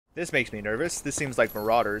This makes me nervous. This seems like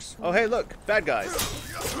marauders. Oh, hey, look. Bad guys.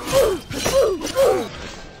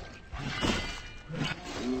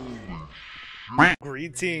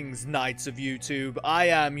 Greetings, Knights of YouTube. I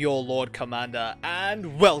am your Lord Commander,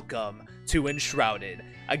 and welcome to Enshrouded,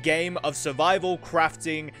 a game of survival,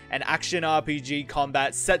 crafting, and action RPG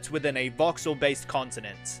combat set within a voxel-based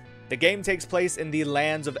continent. The game takes place in the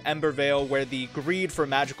lands of Embervale, where the greed for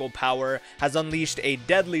magical power has unleashed a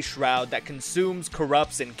deadly shroud that consumes,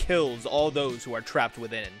 corrupts, and kills all those who are trapped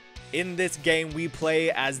within. In this game, we play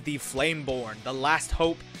as the Flameborn, the last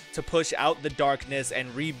hope to push out the darkness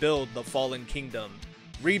and rebuild the fallen kingdom.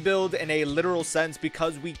 Rebuild in a literal sense,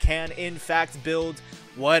 because we can in fact build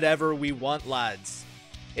whatever we want, lads.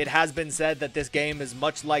 It has been said that this game is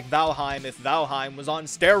much like Valheim if Valheim was on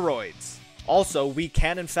steroids. Also, we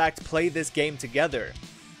can in fact play this game together.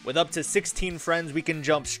 With up to 16 friends, we can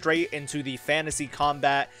jump straight into the fantasy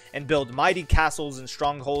combat and build mighty castles and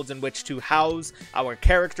strongholds in which to house our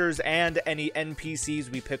characters and any NPCs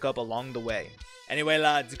we pick up along the way. Anyway,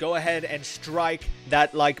 lads, go ahead and strike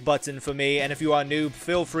that like button for me, and if you are new,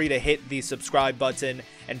 feel free to hit the subscribe button,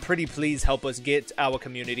 and pretty please help us get our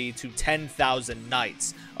community to 10,000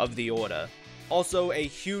 Knights of the Order. Also, a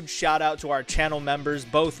huge shout out to our channel members,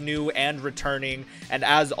 both new and returning, and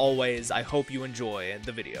as always, I hope you enjoy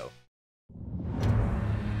the video.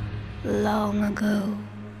 Long ago,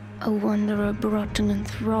 a wanderer brought an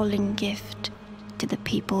enthralling gift to the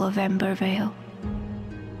people of Embervale.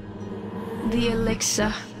 The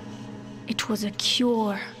elixir. It was a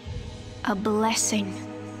cure, a blessing,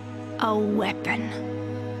 a weapon.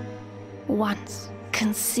 Once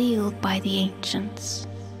concealed by the ancients,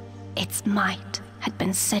 its might had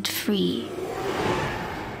been set free.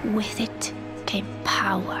 With it came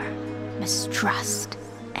power, mistrust,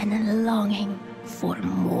 and a longing for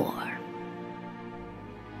more.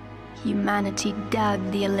 Humanity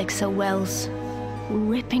dug the elixir wells,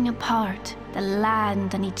 ripping apart the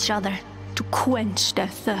land and each other to quench their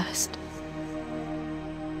thirst.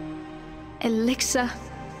 Elixir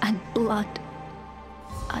and blood,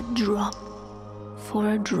 a drop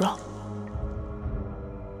for a drop.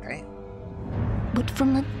 But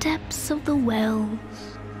from the depths of the wells,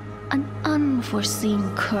 an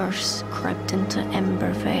unforeseen curse crept into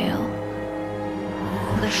Embervale.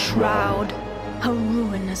 The shroud, a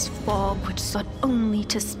ruinous fog which sought only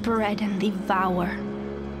to spread and devour.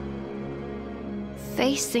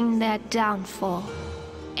 Facing their downfall,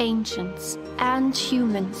 ancients and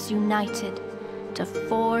humans united to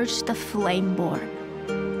forge the Flameborn.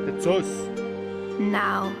 It's us.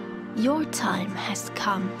 Now, your time has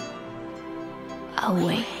come.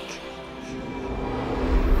 Awake.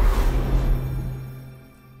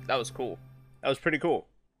 That was cool. That was pretty cool.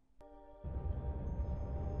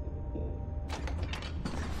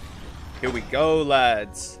 Here we go,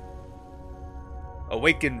 lads.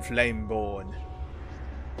 Awaken, Flameborn.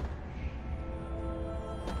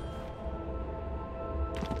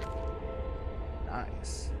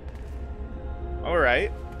 Nice.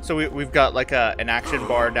 Alright. So we've got like an action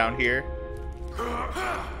bar down here.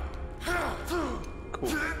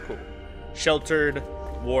 Cool, cool. Sheltered,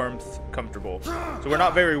 warmth, comfortable. So we're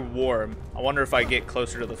not very warm. I wonder if I get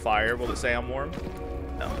closer to the fire, will it say I'm warm?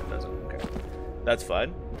 No, it doesn't. Okay. That's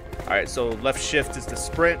fine. Alright, so left shift is to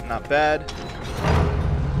sprint, not bad.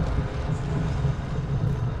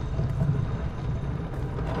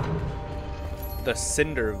 The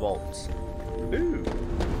Cinder Vault. Ooh.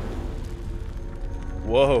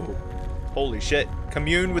 Whoa. Holy shit.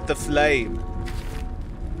 Commune with the flame.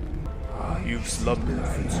 You've slumbered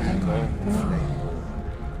for too long,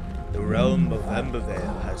 Flame. The realm of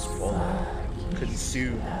Embervale has fallen,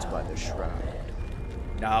 consumed by the shroud.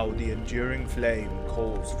 Now the enduring flame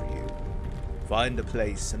calls for you. Find a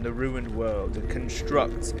place in the ruined world and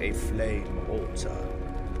construct a flame altar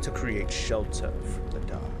to create shelter from the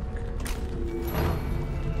dark.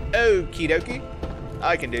 Okie dokie.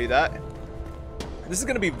 I can do that. This is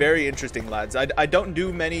going to be very interesting, lads. I don't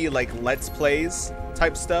do many, like, Let's Plays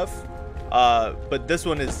type stuff. But this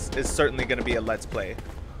one is certainly going to be a Let's Play.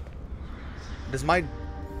 Does my...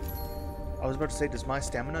 I was about to say, does my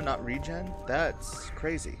stamina not regen? That's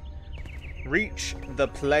crazy. Reach the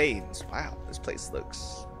plains. Wow, this place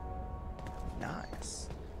looks nice.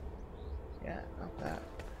 Yeah, not bad.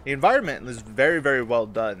 The environment is very, very well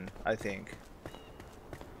done, I think.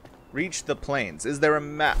 Reach the plains. Is there a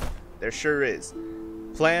map? There sure is.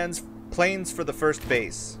 Plains for the first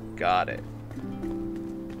base. Got it.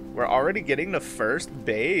 We're already getting the first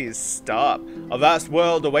base. Stop. A vast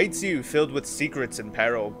world awaits you, filled with secrets and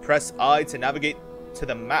peril. Press I to navigate to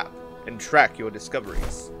the map and track your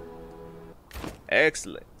discoveries.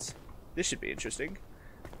 Excellent. This should be interesting.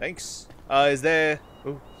 Thanks. Is there...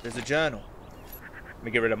 Oh, there's a journal. Let me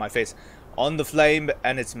get rid of my face. On the flame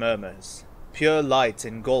and its murmurs. Pure light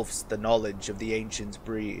engulfs the knowledge of the ancient's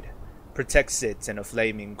breed. Protects it in a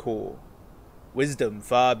flaming core. Wisdom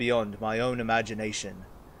far beyond my own imagination.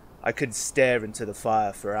 I could stare into the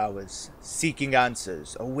fire for hours, seeking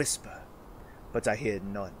answers, a whisper. But I hear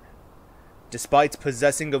none. Despite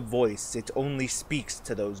possessing a voice, it only speaks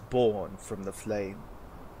to those born from the flame.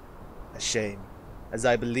 A shame, as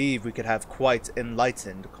I believe we could have quite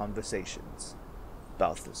enlightened conversations.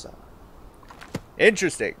 Balthazar.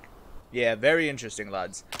 Interesting. Yeah, very interesting,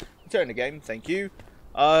 lads. Return the game, thank you.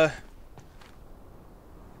 The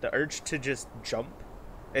urge to just jump.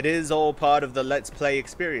 It is all part of the Let's Play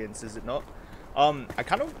experience, is it not? I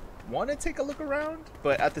kind of want to take a look around,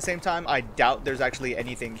 but at the same time, I doubt there's actually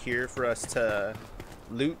anything here for us to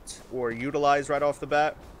loot or utilize right off the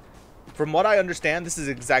bat. From what I understand, this is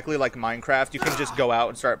exactly like Minecraft. You can just go out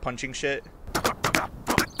and start punching shit.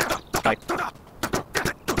 I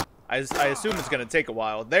assume it's going to take a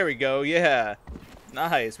while. There we go, yeah.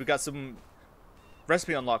 Nice, we got some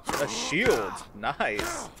recipe unlocked. A shield,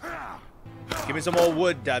 nice. Give me some more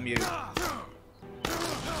wood, damn you.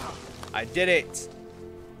 I did it.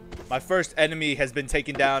 My first enemy has been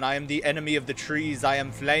taken down. I am the enemy of the trees. I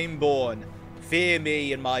am Flameborn. Fear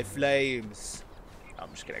me and my flames. Oh,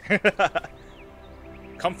 I'm just kidding.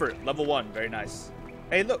 Comfort, level 1. Very nice.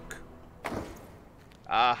 Hey, look.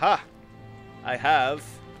 Aha. I have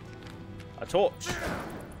a torch.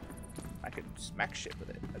 I can smack shit with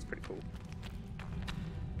it. That's pretty cool.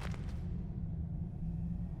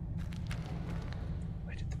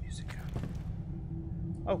 Where did the music go?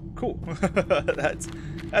 Oh, cool.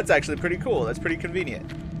 That's actually pretty cool. That's pretty convenient.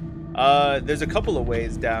 There's a couple of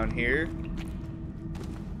ways down here.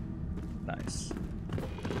 Nice.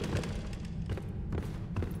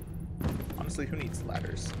 Honestly, who needs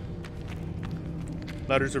ladders?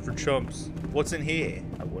 Ladders are for chumps. What's in here,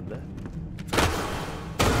 I wonder?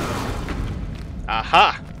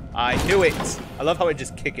 Aha! I knew it! I love how I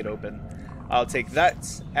just kick it open. I'll take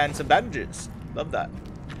that and some bandages. Love that.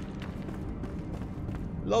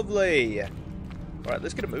 Lovely. Alright,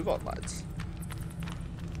 let's get a move on, lads.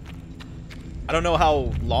 I don't know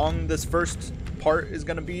how long this first part is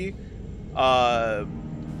going to be.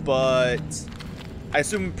 But I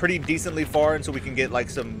assume pretty decently far until we can get like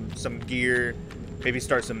some gear. Maybe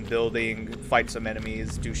start some building, fight some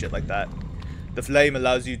enemies, do shit like that. The flame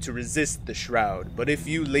allows you to resist the shroud, but if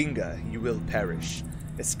you linger, you will perish.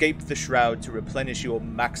 Escape the shroud to replenish your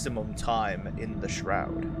maximum time in the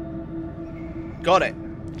shroud. Got it!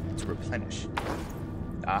 To replenish.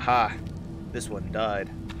 Aha! This one died.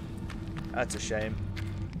 That's a shame.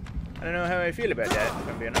 I don't know how I feel about that, if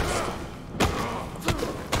I'm being honest.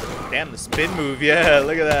 Damn, the spin move, yeah,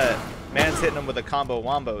 look at that. Man's hitting him with a combo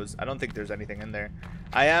wombos. I don't think there's anything in there.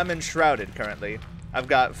 I am enshrouded currently. I've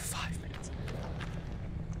got 5 minutes.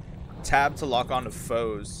 Tab to lock onto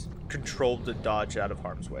foes. Control to dodge out of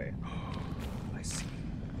harm's way. I see.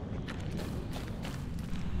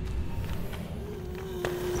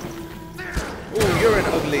 Ooh, you're an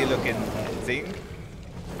ugly looking thing.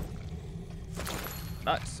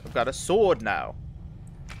 Nice. I've got a sword now.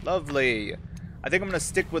 Lovely. I think I'm gonna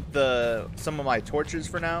stick with some of my torches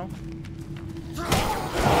for now.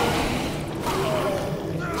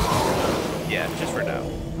 Yeah, just for now.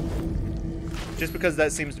 Just because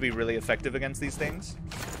that seems to be really effective against these things.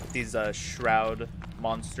 These shroud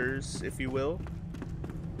monsters, if you will.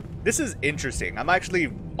 This is interesting. I'm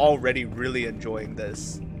actually already really enjoying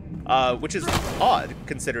this. Which is odd,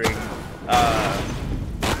 considering I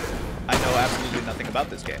know absolutely nothing about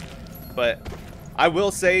this game. But I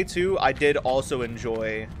will say, too, I did also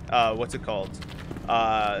enjoy, what's it called?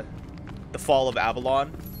 The Fall of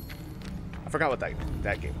Avalon. I forgot what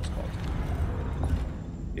that game was called.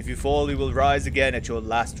 If you fall, you will rise again at your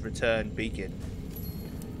last return beacon.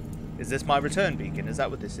 Is this my return beacon? Is that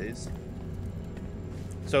what this is?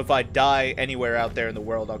 So if I die anywhere out there in the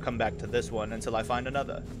world, I'll come back to this one until I find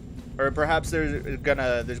another. Or perhaps there's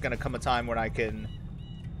gonna come a time when I can,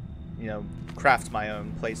 you know, craft my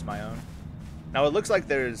own, place my own. Now it looks like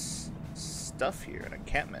there's stuff here, an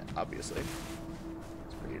encampment, obviously.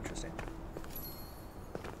 It's pretty interesting.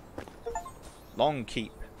 Long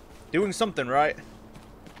keep. Doing something right.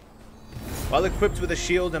 While equipped with a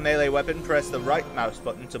shield and melee weapon, press the right mouse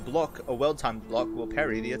button to block. A well-timed block will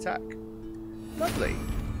parry the attack. Lovely.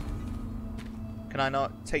 Can I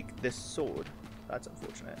not take this sword? That's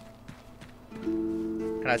unfortunate.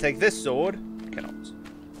 Can I take this sword? I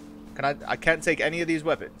cannot. I can't take any of these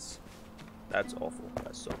weapons. That's awful.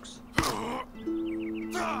 That sucks.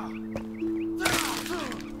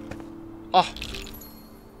 Oh.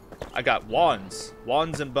 I got wands.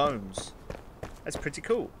 Wands and bones. That's pretty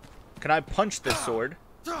cool. Can I punch this sword?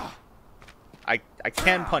 I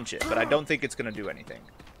can punch it, but I don't think it's going to do anything.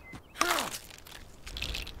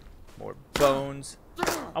 More bones.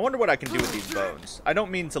 I wonder what I can do with these bones. I don't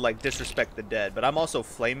mean to, like, disrespect the dead, but I'm also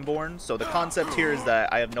Flameborn, so the concept here is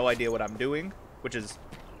that I have no idea what I'm doing, which is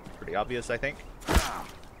pretty obvious, I think.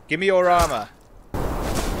 Give me your armor.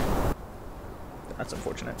 That's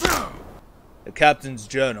unfortunate. The Captain's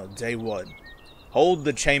Journal, Day 1. Hold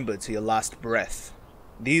the chamber to your last breath.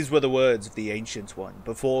 These were the words of the Ancient One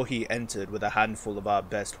before he entered with a handful of our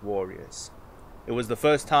best warriors. It was the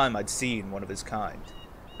first time I'd seen one of his kind,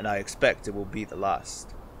 and I expect it will be the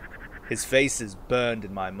last. His face is burned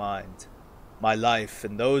in my mind. My life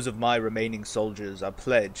and those of my remaining soldiers are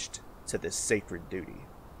pledged to this sacred duty.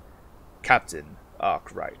 Captain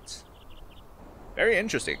Arkwright. Very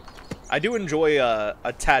interesting. I do enjoy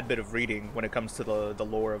a tad bit of reading when it comes to the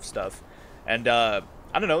lore of stuff. And, I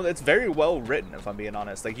don't know, it's very well written, if I'm being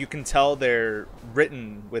honest. Like, you can tell they're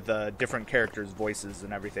written with different characters' voices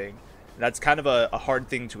and everything. And that's kind of a hard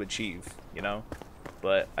thing to achieve, you know?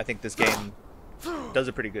 But I think this game does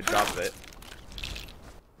a pretty good job of it.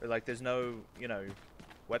 Or, like, there's no, you know,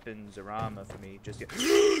 weapons or armor for me just yet.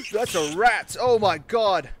 That's a rat! Oh my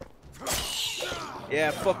god!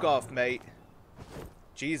 Yeah, fuck off, mate.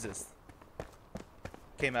 Jesus.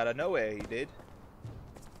 Came out of nowhere, he did.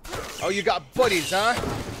 Oh, you got buddies, huh?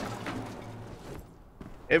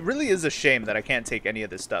 It really is a shame that I can't take any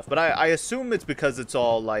of this stuff. But I assume it's because it's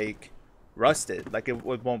all, like, rusted. Like, it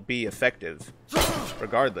won't be effective.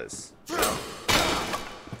 Regardless. You know?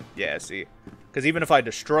 Yeah, see. Because even if I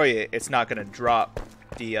destroy it, it's not going to drop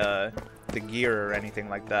the gear or anything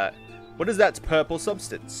like that. What is that purple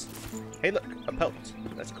substance? Hey, look. A pelt.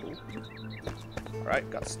 That's cool. Alright,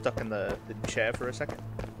 got stuck in the chair for a second.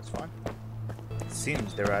 That's fine. It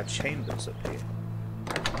seems there are chambers up here.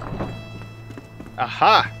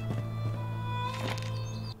 Aha!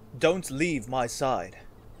 Don't leave my side.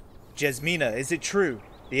 Jasmina, is it true?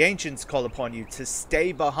 The ancients call upon you to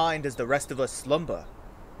stay behind as the rest of us slumber.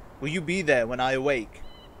 Will you be there when I awake?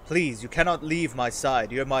 Please, you cannot leave my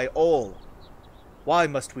side. You're my all. Why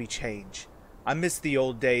must we change? I miss the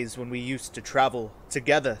old days when we used to travel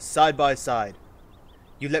together, side by side.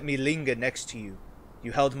 You let me linger next to you.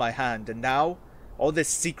 You held my hand, and now, all this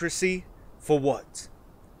secrecy, for what?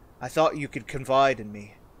 I thought you could confide in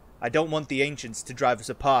me. I don't want the ancients to drive us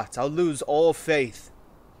apart. I'll lose all faith.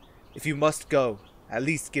 If you must go, at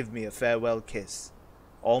least give me a farewell kiss.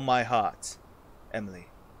 All my heart, Emily.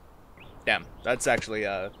 Damn, that's actually,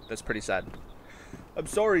 that's pretty sad. I'm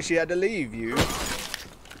sorry she had to leave you.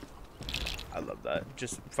 I love that.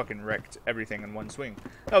 Just fucking wrecked everything in one swing.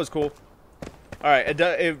 That was cool. Alright,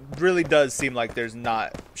 it really does seem like there's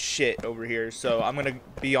not shit over here, so I'm gonna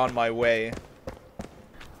be on my way.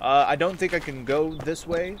 I don't think I can go this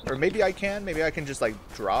way. Or maybe I can. Maybe I can just, like,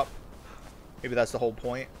 drop. Maybe that's the whole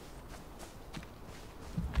point.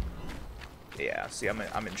 Yeah, see, I'm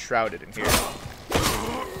enshrouded in here.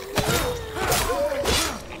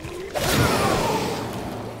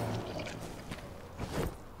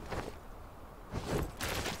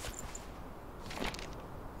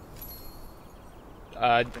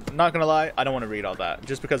 Not gonna lie, I don't want to read all that,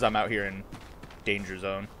 just because I'm out here in danger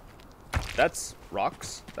zone. That's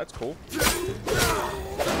rocks. That's cool. Nice.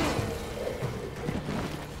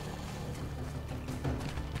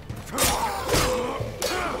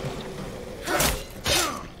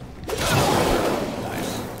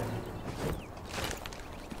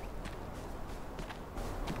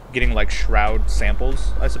 Getting like shroud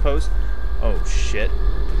samples, I suppose. Oh shit.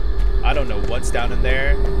 I don't know what's down in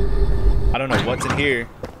there. I don't know what's in here.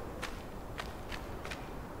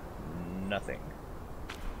 Nothing.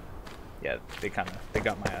 Yeah, they got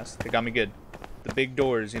my ass. They got me good. The big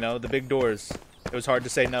doors, you know, the big doors. It was hard to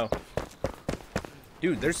say no.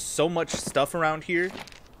 Dude, there's so much stuff around here.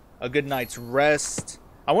 A good night's rest.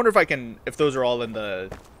 I wonder if those are all in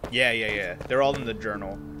the... Yeah. They're all in the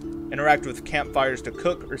journal. Interact with campfires to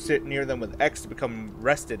cook or sit near them with X to become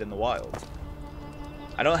rested in the wild.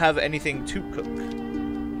 I don't have anything to cook.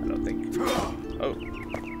 I don't think. Oh.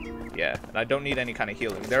 Yeah, and I don't need any kind of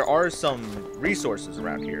healing. There are some resources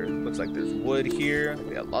around here. Looks like there's wood here.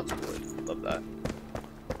 We got lots of wood. Love that.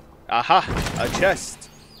 Aha! A chest.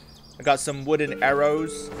 I got some wooden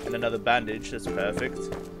arrows and another bandage. That's perfect.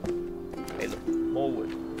 Hey, look. More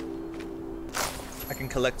wood. I can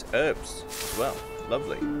collect herbs as well.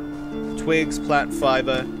 Lovely. Twigs, plant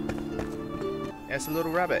fiber. Yeah, it's a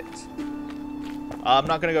little rabbit. I'm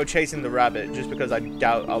not going to go chasing the rabbit just because I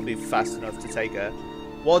doubt I'll be fast enough to take her.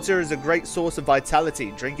 Water is a great source of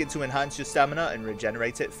vitality. Drink it to enhance your stamina and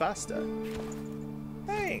regenerate it faster.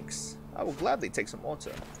 Thanks. I will gladly take some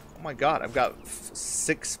water. Oh my god, I've got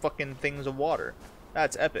 6 fucking things of water.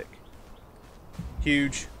 That's epic.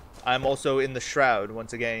 Huge. I'm also in the shroud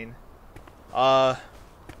once again. Hang on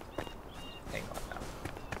now.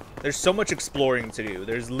 There's so much exploring to do.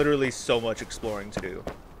 There's literally so much exploring to do.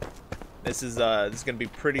 This is gonna be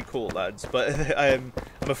pretty cool, lads. But I'm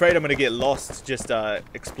afraid I'm gonna get lost just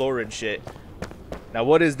exploring shit. Now,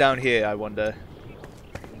 what is down here, I wonder?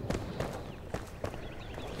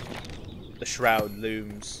 The shroud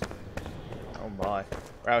looms. Oh my.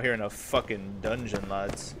 We're out here in a fucking dungeon,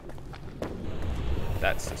 lads.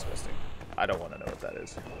 That's disgusting. I don't want to know what that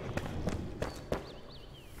is.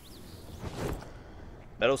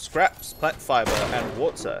 Metal scraps, plant fiber, and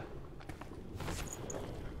water.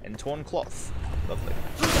 And torn cloth. Lovely.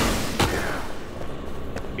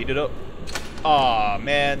 Beat it up. Aw,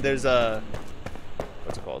 man, there's a...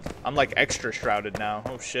 What's it called? I'm like extra shrouded now.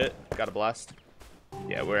 Oh shit. Got a blast.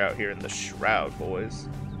 Yeah, we're out here in the shroud, boys.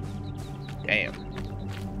 Damn.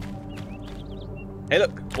 Hey,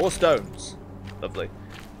 look, more stones. Lovely.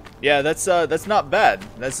 Yeah, that's not bad.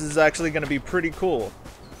 This is actually gonna be pretty cool.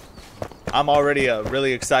 I'm already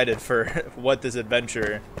really excited for what this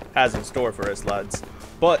adventure has in store for us, lads.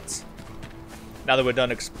 But now that we're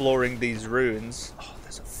done exploring these ruins, oh,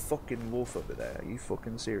 there's a fucking wolf over there. Are you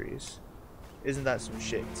fucking serious? Isn't that some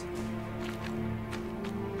shit?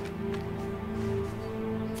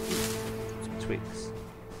 Some twigs.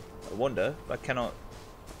 I wonder if I cannot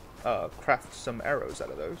craft some arrows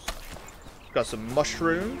out of those. Got some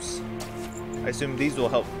mushrooms. I assume these will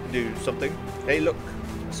help do something. Hey, look,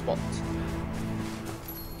 a spot.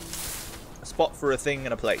 A spot for a thing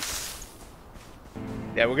and a place.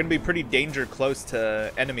 Yeah, we're gonna be pretty danger close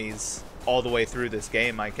to enemies all the way through this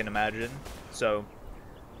game, I can imagine. So,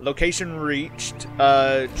 location reached.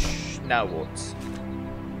 Now what?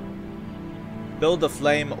 Build a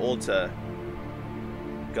flame altar.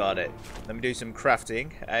 Got it. Let me do some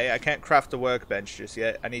crafting. I can't craft a workbench just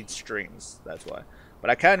yet. I need strings, that's why. But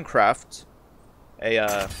I can craft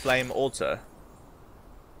a flame altar.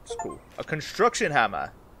 It's cool. A construction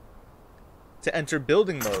hammer. To enter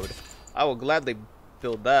building mode. I will gladly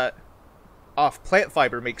build that. Off plant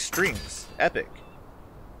fiber makes strings. Epic.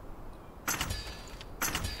 I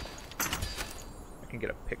can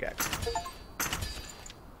get a pickaxe.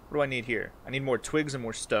 What do I need here? I need more twigs and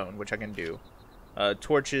more stone, which I can do.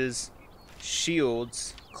 Torches,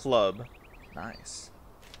 shields, club. Nice.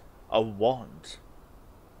 A wand.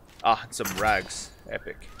 Ah, and some rags.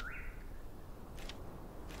 Epic.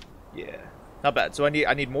 Yeah. Not bad. So I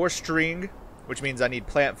need more string, which means I need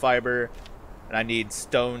plant fiber, and I need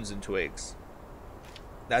stones and twigs.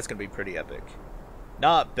 That's gonna be pretty epic.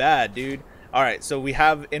 Not bad, dude. Alright, so we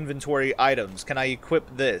have inventory items. Can I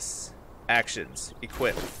equip this? Actions.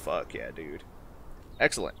 Equip. Fuck yeah, dude.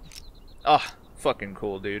 Excellent. Ah, fucking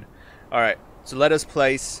cool, dude. Alright, so let us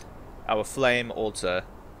place our flame altar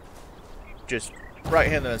just right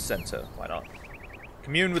here in the center. Why not?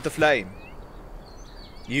 Commune with the flame.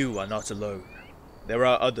 You are not alone. There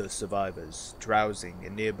are other survivors drowsing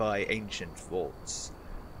in nearby ancient vaults.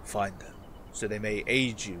 Find them, so they may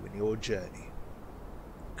aid you in your journey.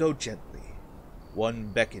 Go gently.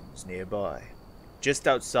 One beckons nearby, just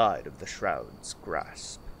outside of the shroud's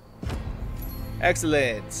grasp.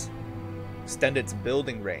 Excellent! Extend its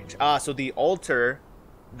building range. Ah, so the altar,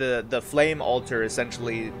 the flame altar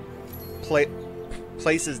essentially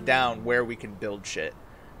places down where we can build shit.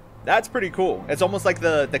 That's pretty cool. It's almost like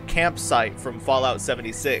the campsite from Fallout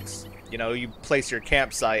 76. You know, you place your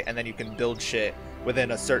campsite and then you can build shit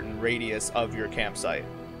within a certain radius of your campsite.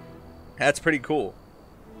 That's pretty cool.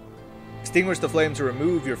 Extinguish the flame to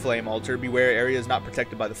remove your flame altar. Beware, areas not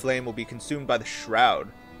protected by the flame will be consumed by the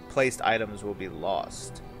shroud. Placed items will be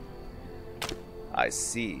lost. I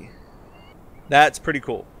see. That's pretty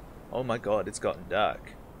cool. Oh my god, it's gotten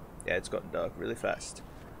dark. Yeah, it's gotten dark really fast.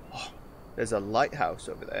 Oh, there's a lighthouse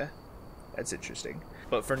over there. That's interesting.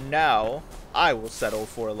 But for now, I will settle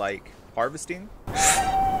for, like, harvesting.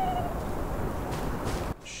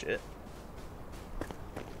 Shit.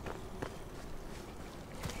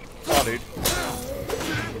 Oh, dude.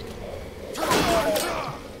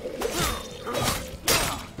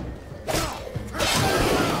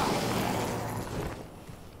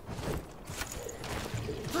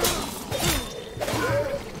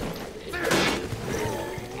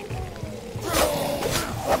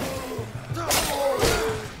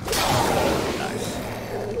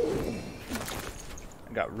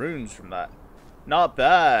 Runes from that. Not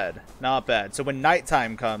bad. Not bad. So when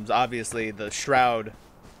nighttime comes, obviously the shroud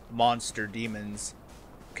monster demons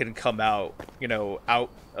can come out, you know, out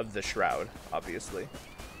of the shroud, obviously.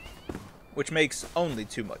 Which makes only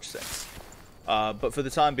too much sense. But for the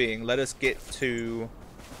time being, let us get to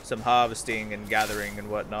some harvesting and gathering and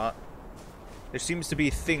whatnot. There seems to be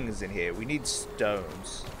things in here. We need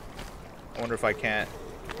stones. I wonder if I can't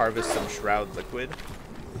harvest some shroud liquid.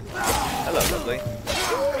 Hello, lovely.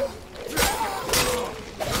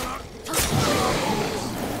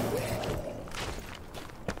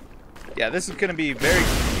 Yeah, this is gonna be very...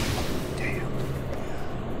 Damn.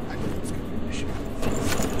 I knew it was gonna be an issue.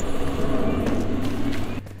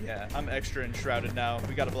 Yeah, I'm extra enshrouded now.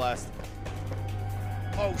 We got a blast.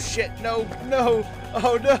 Oh shit, no, no!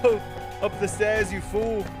 Oh no! Up the stairs, you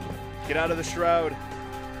fool! Get out of the shroud.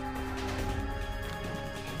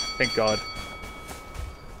 Thank God.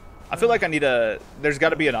 I feel like I need a... There's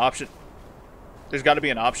gotta be an option. There's gotta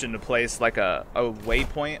be an option to place like a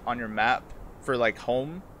waypoint on your map for like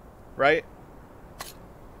home. Right?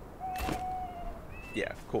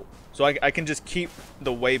 Yeah, cool. So I can just keep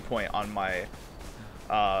the waypoint on my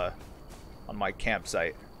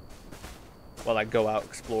campsite while I go out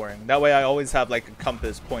exploring. That way I always have like a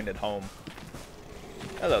compass pointed home.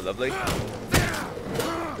 Hello, lovely.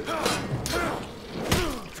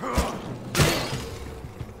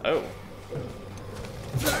 Oh.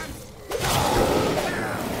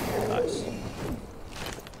 Nice.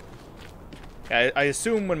 I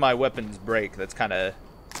assume when my weapons break, that's kind of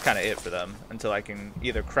it for them until I can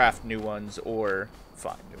either craft new ones or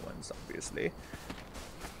find new ones, obviously.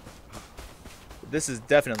 This is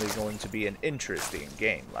definitely going to be an interesting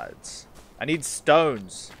game, lads. I need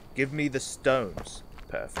stones. Give me the stones.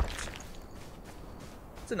 Perfect.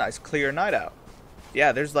 It's a nice clear night out.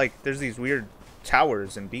 Yeah, there's these weird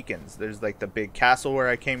towers and beacons. There's like the big castle where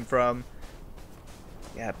I came from.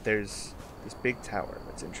 Yeah, there's this big tower.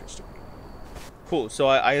 That's interesting. Cool, so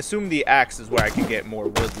I assume the axe is where I can get more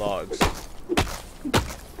wood logs.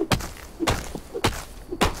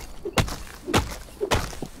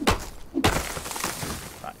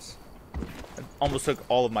 Nice. It almost took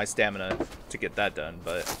all of my stamina to get that done,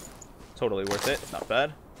 but totally worth it. Not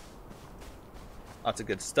bad. Lots of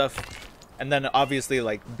good stuff. And then obviously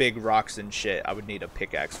like big rocks and shit I would need a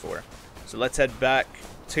pickaxe for. So let's head back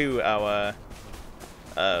to our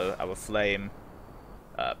flame.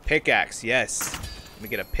 Pickaxe, yes. Let me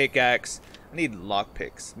get a pickaxe. I need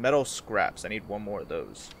lockpicks. Metal scraps. I need one more of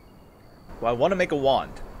those. Well, I want to make a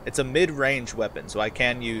wand. It's a mid-range weapon, so I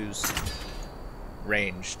can use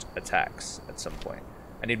ranged attacks at some point.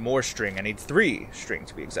 I need more string. I need 3 string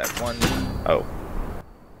to be exact. 1. Oh.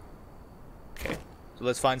 Okay. So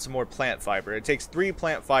let's find some more plant fiber. It takes 3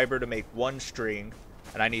 plant fiber to make 1 string,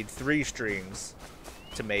 and I need 3 strings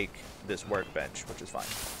to make this workbench, which is fine.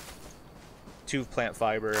 2 plant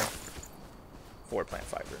fiber, 4 plant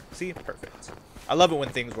fiber. See? Perfect. I love it when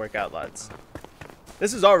things work out, lads.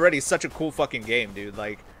 This is already such a cool fucking game, dude.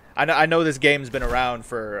 Like, I know this game's been around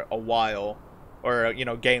for a while, or, you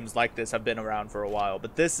know, games like this have been around for a while,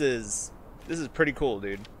 but this is pretty cool,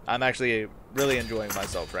 dude. I'm actually really enjoying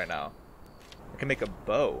myself right now. I can make a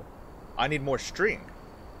bow. I need more string.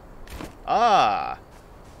 Ah!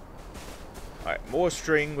 Alright, more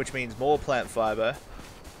string, which means more plant fiber.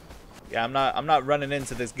 Yeah, I'm not running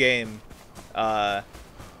into this game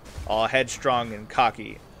all headstrong and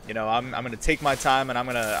cocky. You know, I'm gonna take my time and I'm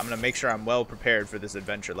gonna make sure I'm well prepared for this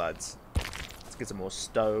adventure, lads. Let's get some more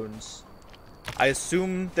stones. I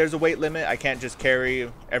assume there's a weight limit. I can't just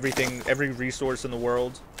carry everything, every resource in the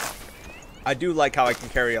world. I do like how I can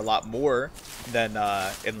carry a lot more than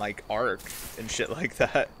in like Ark and shit like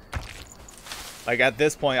that. Like at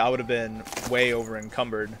this point, I would have been way over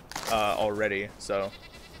encumbered already. So.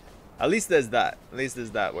 At least there's that. At least there's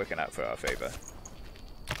that working out for our favor.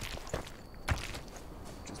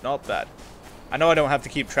 Which is not bad. I know I don't have to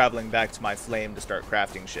keep traveling back to my flame to start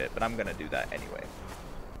crafting shit, but I'm gonna do that anyway.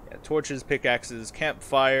 Yeah, torches, pickaxes,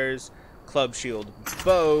 campfires, club shield,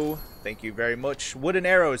 bow. Thank you very much. Wooden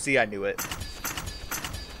arrows. See, I knew it.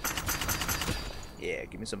 Yeah,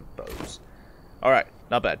 give me some bows. Alright,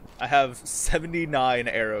 not bad. I have 79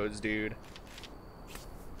 arrows, dude.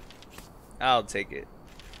 I'll take it.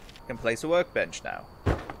 I can place a workbench now.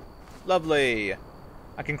 Lovely.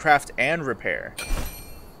 I can craft and repair.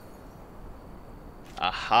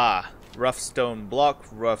 Aha. Rough stone block,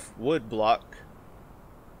 rough wood block.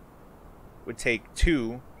 Would take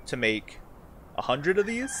 2 to make 100 of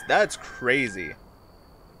these? That's crazy.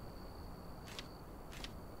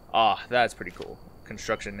 Ah, that's pretty cool.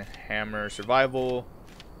 Construction hammer, survival.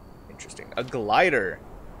 Interesting. A glider.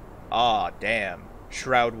 Ah, damn.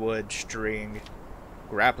 Shroud wood, string,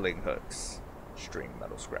 grappling hooks, string,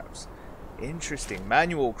 metal scraps. Interesting.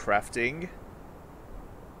 Manual crafting.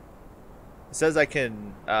 It says I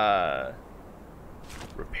can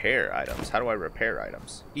repair items. How do I repair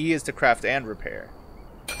items? E is to craft and repair.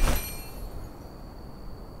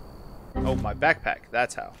 Oh, my backpack.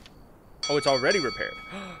 That's how. Oh, it's already repaired.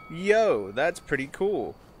 Yo, that's pretty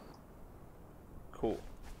cool. Cool.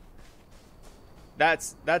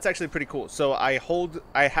 That's actually pretty cool. So I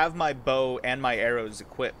have my bow and my arrows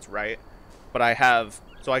equipped, right? But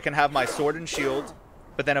so I can have my sword and shield,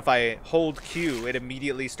 but then if I hold Q, it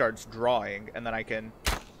immediately starts drawing, and then I can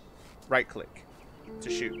right click to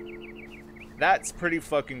shoot. That's pretty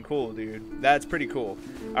fucking cool, dude. That's pretty cool.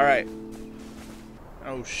 All right.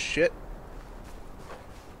 Oh shit.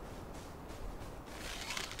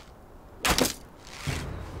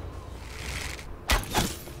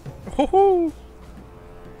 Woohoo!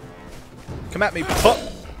 Come at me, pup.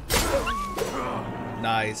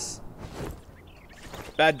 Nice.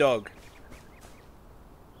 Bad dog.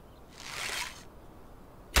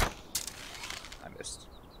 I missed.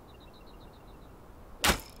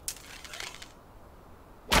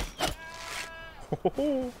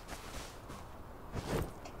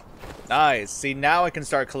 Nice. See, now I can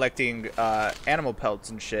start collecting animal pelts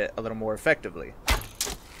and shit a little more effectively.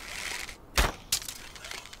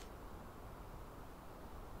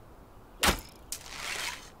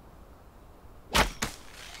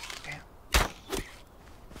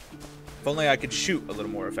 If only I could shoot a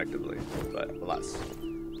little more effectively, but alas.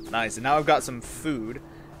 Nice, and now I've got some food.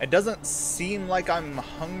 It doesn't seem like I'm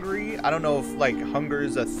hungry. I don't know if, like, hunger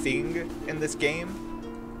is a thing in this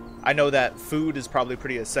game. I know that food is probably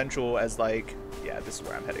pretty essential as, like, yeah, this is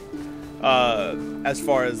where I'm heading. As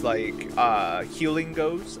far as, like, healing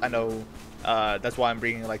goes, I know that's why I'm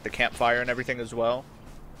bringing, like, the campfire and everything as well.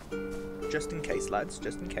 Just in case, lads,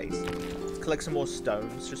 just in case. Let's collect some more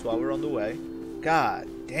stones just while we're on the way. God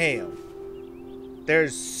damn.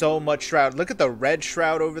 There's so much shroud. Look at the red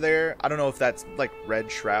shroud over there. I don't know if that's like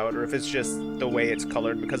red shroud or if it's just the way it's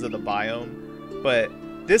colored because of the biome. But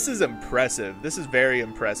this is impressive. This is very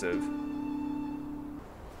impressive.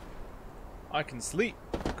 I can sleep.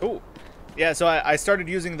 Cool. Yeah, so I started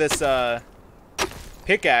using this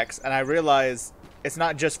pickaxe and I realized it's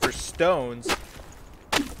not just for stones.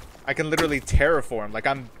 I can literally terraform. Like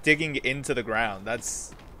I'm digging into the ground.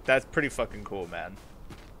 That's pretty fucking cool, man.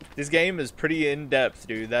 This game is pretty in-depth,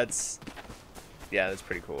 dude. Yeah, that's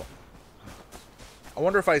pretty cool. I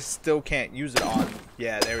wonder if I still can't use it on...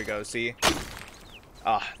 Yeah, there we go, see?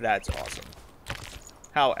 Ah, that's awesome.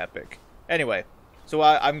 How epic. Anyway, so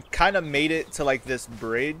I'm kind of made it to, like, this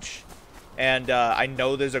bridge. And I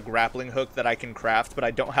know there's a grappling hook that I can craft, but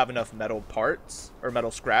I don't have enough metal parts. Or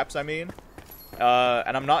metal scraps, I mean.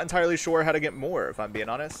 And I'm not entirely sure how to get more, if I'm being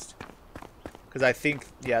honest. Because I think,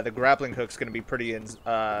 yeah, the grappling hook's going to be pretty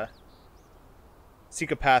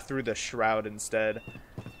seek a path through the shroud instead.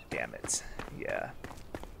 Damn it. Yeah.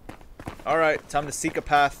 Alright, time to seek a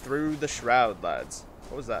path through the shroud, lads.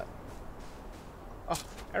 What was that? Oh,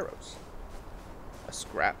 arrows. A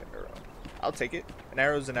scrap arrow. I'll take it. An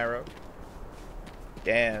arrow's an arrow.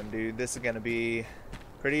 Damn, dude. This is going to be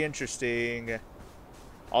pretty interesting.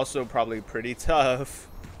 Also probably pretty tough.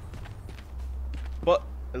 But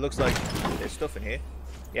it looks like there's stuff in here.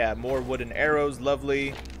 Yeah, more wooden arrows.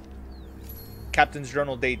 Lovely. Captain's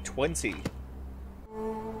Journal Day 20.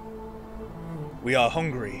 We are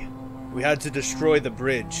hungry. We had to destroy the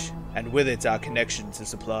bridge, and with it our connection to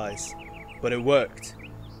supplies. But it worked.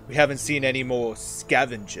 We haven't seen any more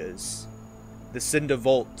scavengers. The Cinder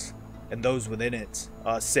Vault and those within it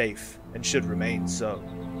are safe and should remain so.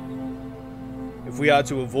 If we are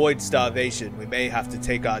to avoid starvation, we may have to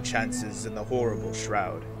take our chances in the horrible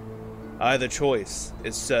shroud. Either choice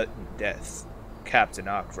is certain death, Captain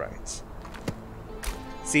Arkwright.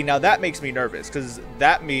 See, now that makes me nervous, because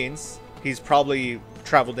that means he's probably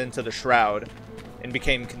traveled into the shroud and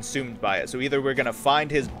became consumed by it. So either we're going to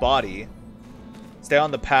find his body, stay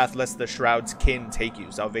on the path lest the shroud's kin take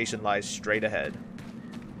you. Salvation lies straight ahead.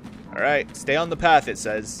 Alright, stay on the path, it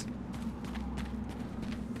says.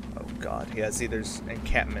 Oh god, yeah, see, there's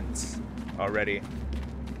encampments already.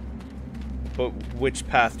 But which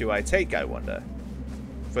path do I take, I wonder?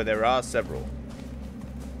 For there are several.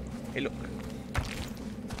 Hey, look.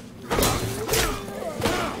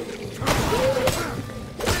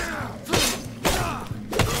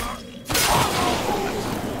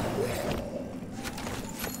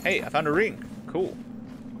 Hey, I found a ring. Cool.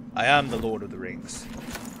 I am the Lord of the Rings.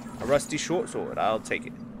 A rusty short sword. I'll take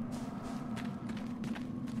it.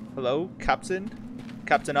 Hello, Captain?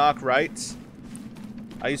 Captain Arkwright?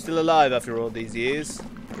 Are you still alive after all these years?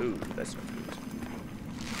 Ooh, that's not good.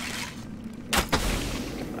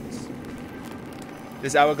 Nice.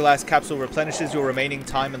 This hourglass capsule replenishes your remaining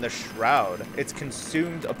time in the shroud. It's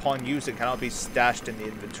consumed upon use and cannot be stashed in the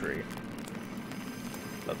inventory.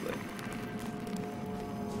 Lovely.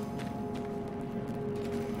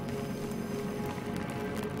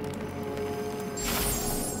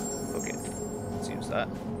 Okay, let's use that.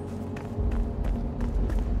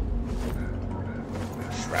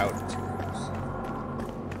 Shroud materials.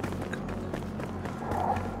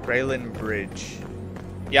 Braylon Bridge.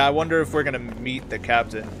 Yeah, I wonder if we're gonna meet the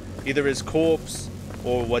captain. Either his corpse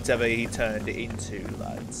or whatever he turned into,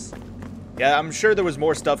 lads. Yeah, I'm sure there was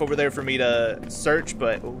more stuff over there for me to search,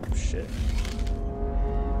 but... oh, shit.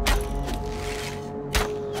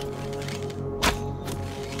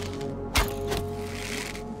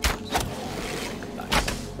 Nice.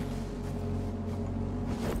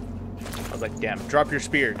 I was like, damn, drop your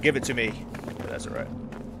spear. Give it to me. But that's alright.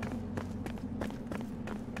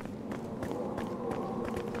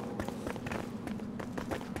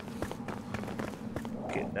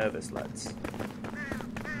 Nervous, lads.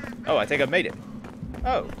 Oh, I think I've made it.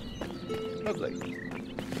 Oh, lovely.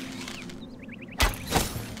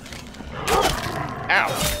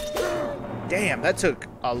 Ow! Damn, that took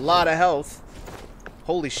a lot of health.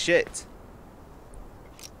 Holy shit.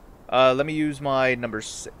 Let me use my number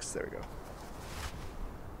 6. There we go.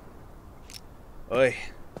 Oi.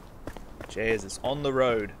 Jesus, on the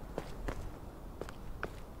road.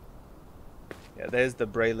 Yeah, there's the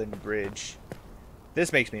Braylon Bridge.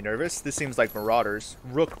 This makes me nervous. This seems like marauders.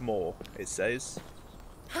 Rookmore, it says.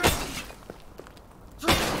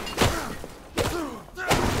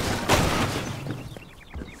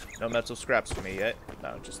 No metal scraps for me yet.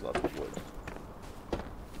 No, just lots of wood.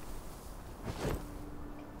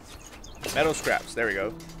 Metal scraps. There we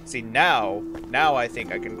go. See, now I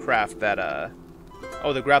think I can craft that,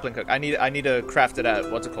 oh, the grappling hook. I need to craft it at,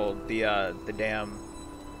 what's it called? The damn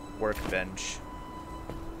workbench.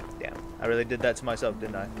 Damn, I really did that to myself,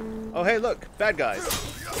 didn't I? Oh, hey, look, bad guys.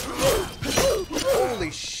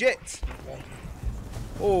 Holy shit.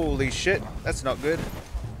 Holy shit, that's not good.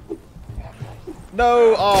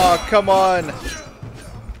 No, aw, come on.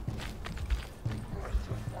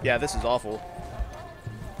 Yeah, this is awful.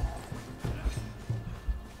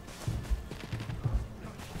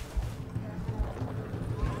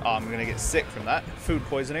 Oh, I'm gonna get sick from that. Food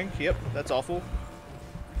poisoning, yep, that's awful.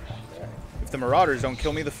 If the marauders don't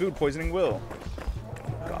kill me, the food poisoning will.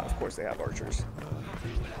 God, of course they have archers.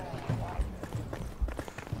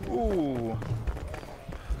 Ooh.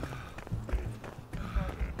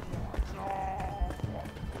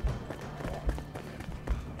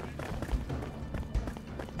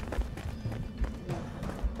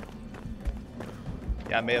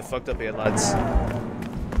 Yeah, I may have fucked up here, lads.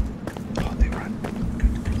 Oh, they run.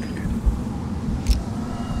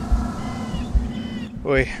 Good.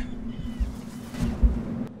 Oi.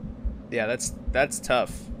 Yeah, that's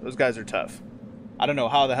tough. Those guys are tough. I don't know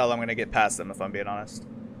how the hell I'm gonna get past them if I'm being honest.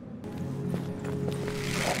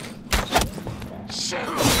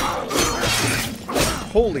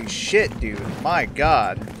 Holy shit, dude. My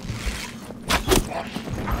god.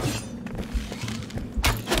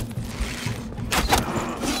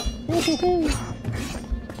 Woo-hoo-hoo.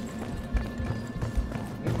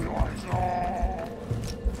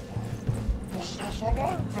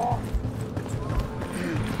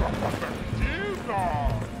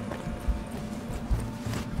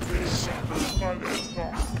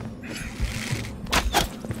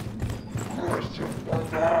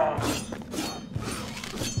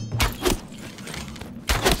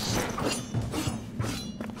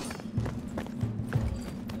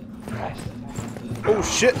 Oh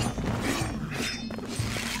shit.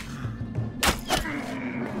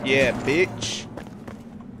 Yeah, bitch.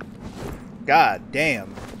 God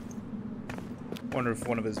damn. Wonder if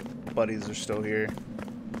one of his buddies are still here.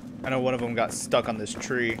 I know one of them got stuck on this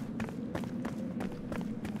tree.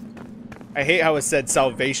 I hate how it said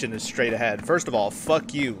salvation is straight ahead. First of all,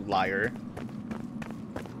 fuck you, liar.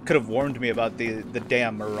 Could have warned me about the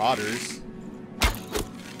damn marauders.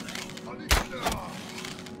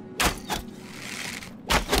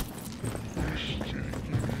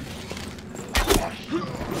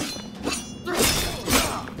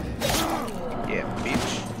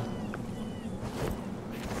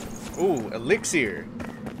 Ooh, elixir.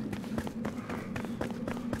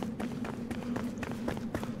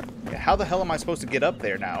 Yeah, how the hell am I supposed to get up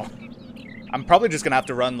there now? I'm probably just gonna have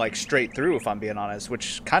to run like straight through if I'm being honest,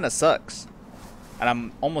 which kind of sucks. And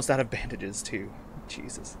I'm almost out of bandages too.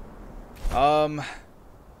 Jesus.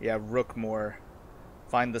 Yeah, Rookmore.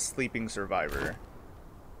 Find the sleeping survivor.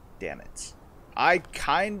 Damn it. I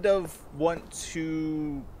kind of want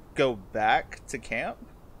to go back to camp.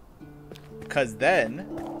 Because then,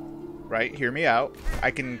 right, hear me out,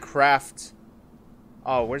 I can craft...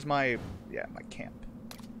 Oh, where's my... Yeah, my camp.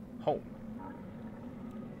 Home.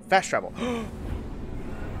 Fast travel.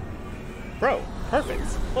 Bro, perfect.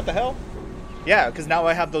 What the hell? Yeah, because now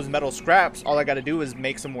I have those metal scraps. All I gotta do is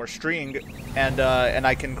make some more string, and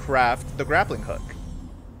I can craft the grappling hook.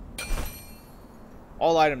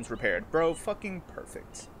 All items repaired. Bro, fucking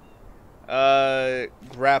perfect.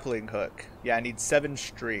 Grappling hook. Yeah, I need 7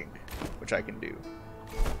 string, which I can do.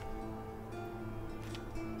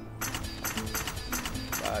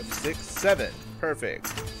 5, 6, 7.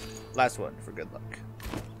 Perfect. Last one for good luck.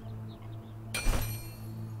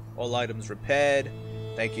 All items repaired.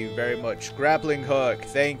 Thank you very much. Grappling hook.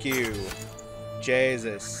 Thank you.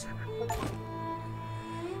 Jesus.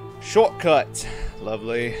 Shortcut.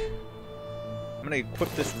 Lovely. I'm gonna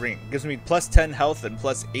equip this ring. Gives me plus 10 health and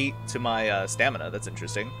plus 8 to my stamina. That's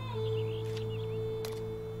interesting.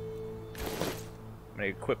 I'm gonna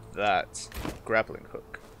equip that grappling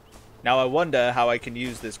hook. Now I wonder how I can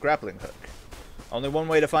use this grappling hook. Only one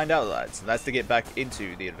way to find out, lads, and that's to get back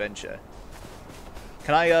into the adventure.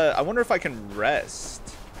 Can I wonder if I can rest.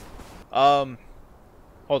 Hold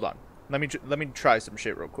on. Let me try some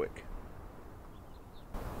shit real quick.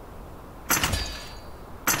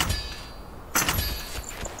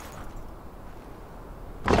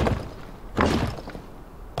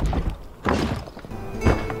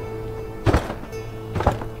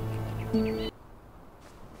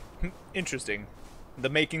 Interesting. The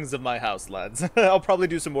makings of my house, lads. I'll probably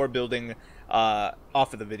do some more building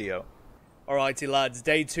off of the video. Alrighty, lads.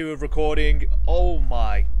 Day 2 of recording. Oh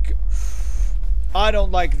my god. I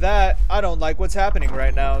don't like that. I don't like what's happening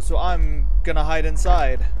right now, so I'm gonna hide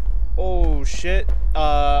inside. Oh shit.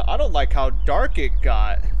 I don't like how dark it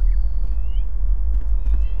got.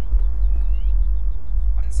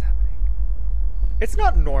 What is happening? It's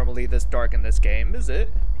not normally this dark in this game, is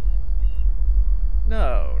it?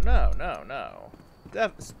 No, no, no, no.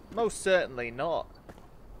 That's most certainly not.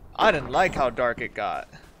 I didn't like how dark it got.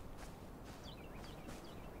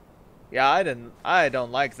 Yeah, I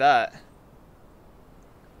don't like that.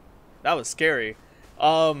 That was scary.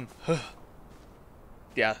 Yeah,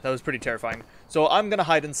 that was pretty terrifying. So I'm gonna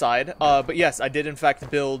hide inside. But yes, I did in fact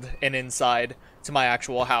build an inside to my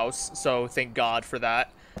actual house. So thank God for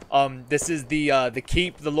that. This is the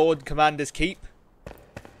keep, the Lord Commander's keep.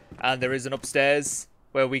 And there is an upstairs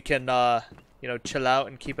where we can, you know, chill out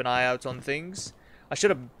and keep an eye out on things. I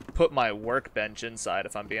should have put my workbench inside,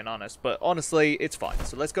 if I'm being honest. But honestly, it's fine.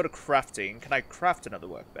 So let's go to crafting. Can I craft another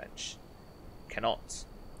workbench? Cannot.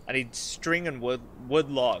 I need string and wood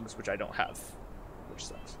logs, which I don't have. Which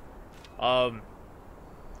sucks.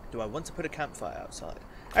 Do I want to put a campfire outside?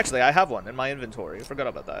 Actually, I have one in my inventory. I forgot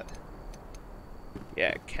about that.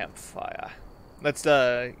 Yeah, campfire. Let's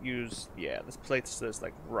use, yeah, let's place this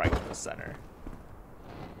like right in the center.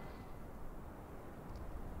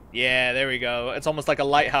 Yeah, there we go. It's almost like a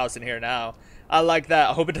lighthouse in here now. I like that.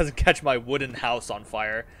 I hope it doesn't catch my wooden house on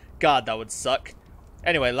fire. God, that would suck.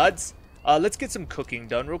 Anyway, lads, let's get some cooking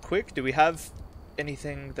done real quick. Do we have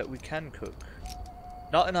anything that we can cook?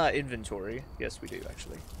 Not in our inventory. Yes, we do,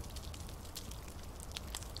 actually.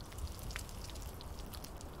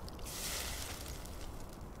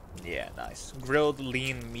 Yeah, nice. Grilled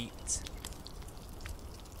lean meat.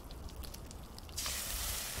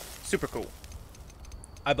 Super cool.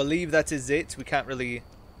 I believe that is it. We can't really...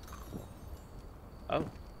 Oh.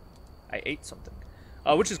 I ate something.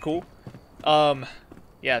 Which is cool.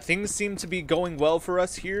 Yeah, things seem to be going well for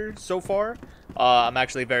us here so far. I'm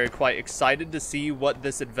actually quite excited to see what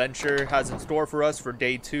this adventure has in store for us for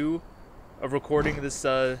day 2 of recording this,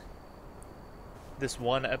 this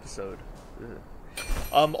one episode. Ugh.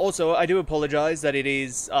 Also, I do apologize that it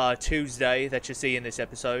is Tuesday that you see in this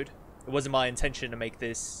episode. It wasn't my intention to make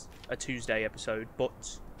this a Tuesday episode,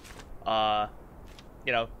 but,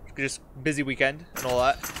 you know, just busy weekend and all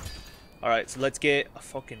that. Alright, so let's get a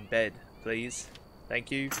fucking bed, please.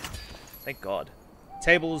 Thank you. Thank God.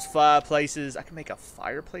 Tables, fireplaces. I can make a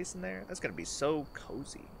fireplace in there? That's gonna be so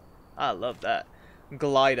cozy. I love that.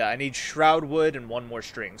 Glider. I need shroud wood and 1 more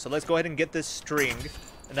string. So let's go ahead and get this string.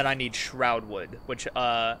 And then I need shroud wood, which,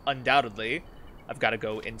 undoubtedly, I've got to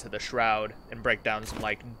go into the shroud and break down some,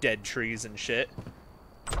 like, dead trees and shit.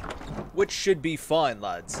 Which should be fine,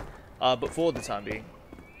 lads. But for the time being...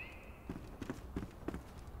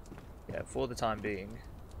 Yeah, for the time being...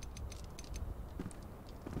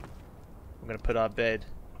 I'm going to put our bed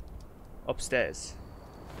upstairs.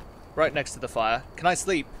 Right next to the fire. Can I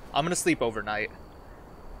sleep? I'm going to sleep overnight.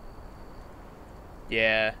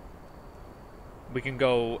 Yeah. We can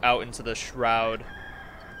go out into the shroud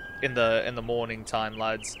in the morning time,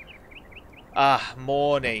 lads. Ah,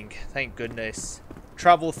 morning. Thank goodness.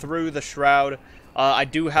 Travel through the shroud. I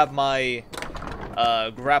do have my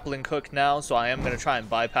grappling hook now, so I am going to try and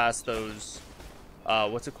bypass those,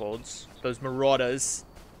 what's it called? Those marauders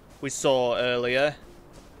we saw earlier.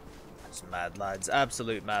 That's mad lads.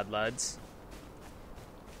 Absolute mad lads.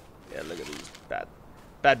 Yeah, look at these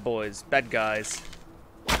bad boys. Bad guys.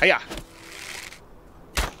 Hiya!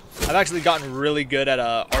 I've actually gotten really good at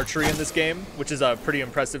archery in this game, which is pretty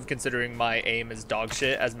impressive considering my aim is dog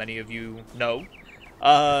shit, as many of you know.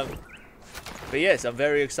 But yes, I'm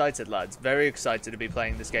very excited, lads. Very excited to be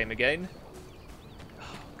playing this game again.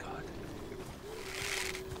 Oh, God.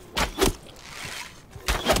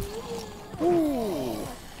 Ooh.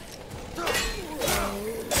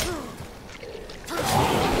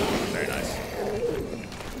 Very nice.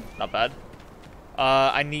 Not bad.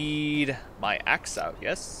 I need my axe out,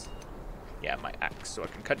 yes? Yeah, my axe, so I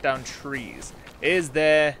can cut down trees. Is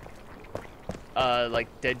there, like,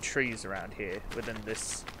 dead trees around here within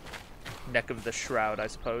this neck of the shroud, I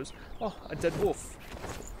suppose? Oh, a dead wolf.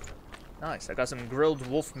 Nice, I got some grilled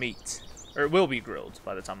wolf meat. Or it will be grilled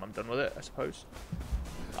by the time I'm done with it, I suppose.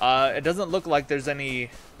 It doesn't look like there's any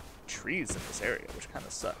trees in this area, which kind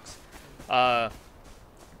of sucks.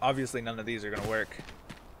 Obviously none of these are going to work.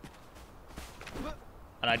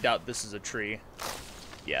 And I doubt this is a tree.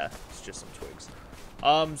 Yeah, it's just some twigs.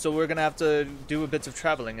 So we're gonna have to do a bit of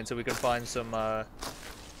traveling until we can find some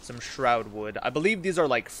shroud wood. I believe these are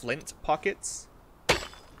like flint pockets.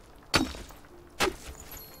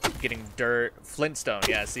 Getting dirt, flintstone.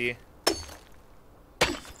 Yeah, see.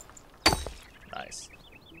 Nice.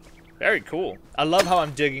 Very cool. I love how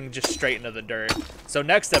I'm digging just straight into the dirt. So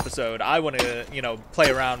next episode, I want to, you know, play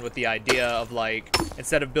around with the idea of, like,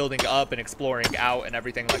 instead of building up and exploring out and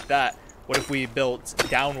everything like that, what if we built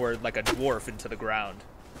downward like a dwarf into the ground?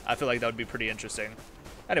 I feel like that would be pretty interesting.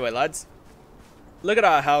 Anyway, lads, look at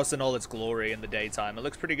our house in all its glory in the daytime. It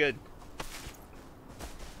looks pretty good.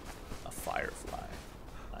 A firefly.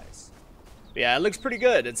 Nice. But yeah, it looks pretty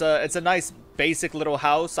good. It's a nice basic little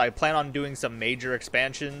house. I plan on doing some major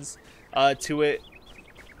expansions to it.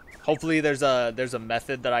 Hopefully there's a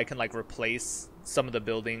method that I can, like, replace some of the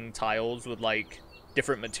building tiles with, like,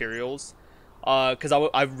 different materials. Because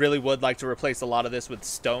I really would like to replace a lot of this with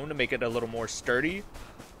stone to make it a little more sturdy.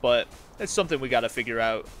 But it's something we gotta figure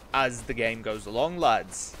out as the game goes along,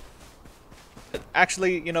 lads.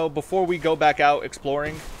 Actually, you know, before we go back out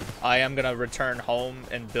exploring, I am gonna return home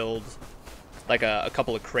and build, like, a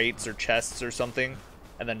couple of crates or chests or something.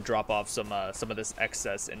 And then drop off some of this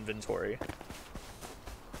excess inventory.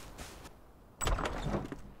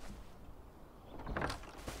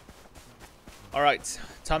 Alright,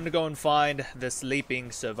 time to go and find the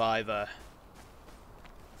sleeping survivor.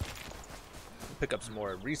 Pick up some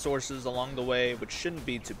more resources along the way, which shouldn't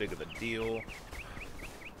be too big of a deal.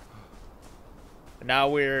 Now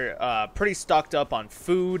we're pretty stocked up on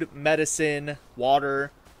food, medicine,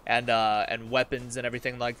 water, and weapons and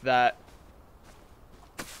everything like that.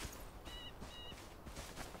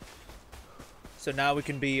 So now we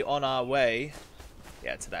can be on our way.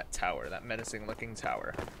 Yeah, to that tower, that menacing looking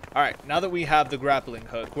tower. Alright, now that we have the grappling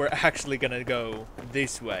hook, we're actually gonna go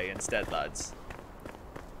this way instead, lads.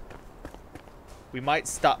 We might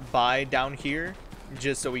stop by down here,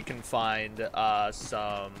 just so we can find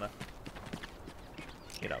some,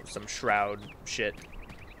 you know, some shroud shit.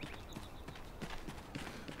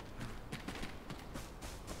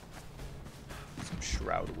 Some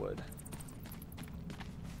shroud wood.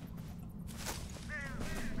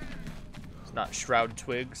 Not shroud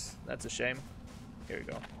twigs. That's a shame. Here we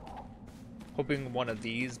go. Hoping one of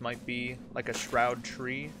these might be like a shroud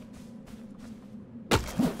tree.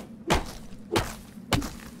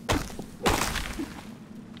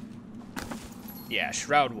 Yeah,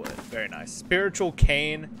 shroud wood. Very nice. Spiritual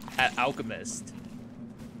cane at alchemist.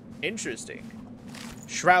 Interesting.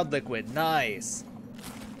 Shroud liquid. Nice.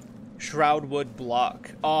 Shroud wood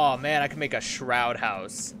block. Oh man, I can make a shroud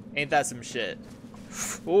house. Ain't that some shit?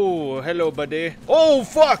 Oh, hello, buddy. Oh,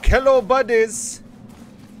 fuck! Hello, buddies!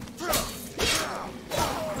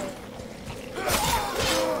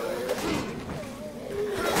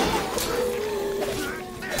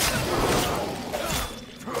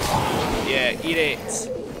 Yeah, eat it.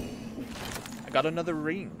 I got another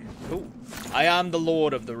ring. Cool. I am the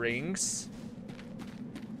Lord of the Rings.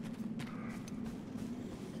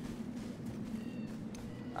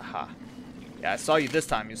 Aha. Yeah, I saw you this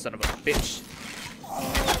time, you son of a bitch.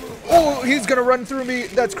 Oh, he's gonna run through me.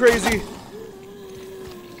 That's crazy.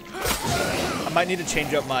 I might need to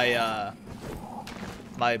change up my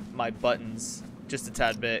my buttons just a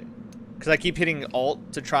tad bit. Because I keep hitting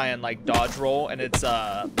alt to try and like dodge roll, and it's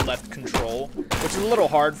left control, which is a little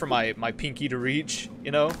hard for my pinky to reach,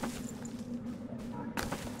 you know?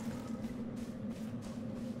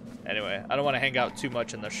 Anyway, I don't want to hang out too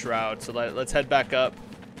much in the shroud, so let's head back up,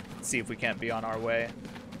 see if we can't be on our way.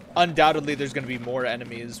 Undoubtedly, there's going to be more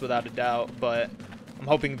enemies, without a doubt, but I'm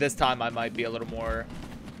hoping this time I might be a little more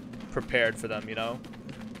prepared for them, you know?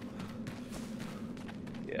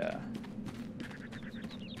 Yeah.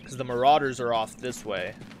 Because the marauders are off this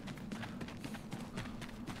way.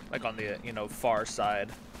 Like on the, you know, far side.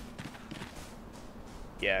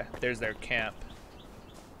 Yeah, there's their camp.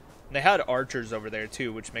 And they had archers over there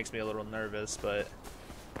too, which makes me a little nervous, but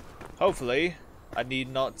hopefully I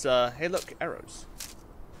need not, hey look, arrows.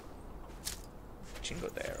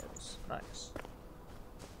 Chingo de arrows. Nice.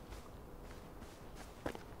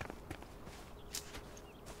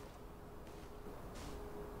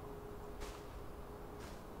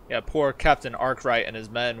 Yeah, poor Captain Arkwright and his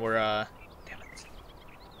men were, damn it.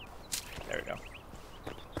 There we go.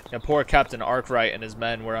 Yeah, poor Captain Arkwright and his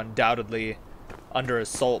men were undoubtedly under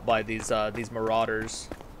assault by these marauders.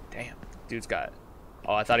 Damn, dude's got...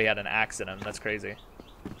 Oh, I thought he had an axe in him. That's crazy.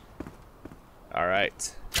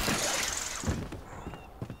 Alright.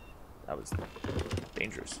 That was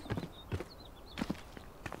dangerous.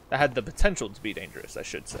 That had the potential to be dangerous, I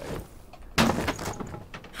should say.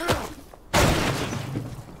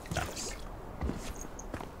 Nice.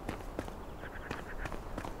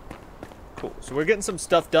 Cool. So we're getting some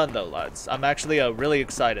stuff done, though, lads. I'm actually really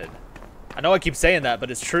excited. I know I keep saying that,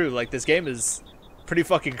 but it's true. Like, this game is pretty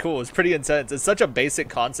fucking cool. It's pretty intense. It's such a basic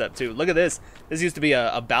concept, too. Look at this. This used to be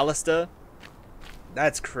a ballista.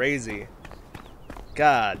 That's crazy.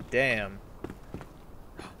 God damn.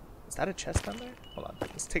 Is that a chest down there? Hold on.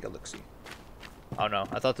 Let's take a look-see. Oh, no.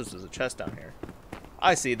 I thought this was a chest down here.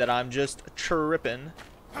 I see that I'm just tripping.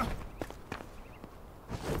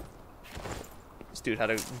 This dude had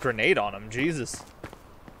a grenade on him. Jesus.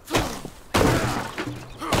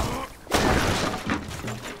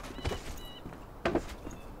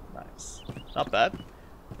 Not bad.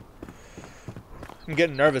 I'm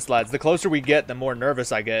getting nervous, lads. The closer we get, the more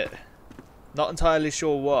nervous I get. Not entirely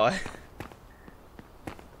sure why.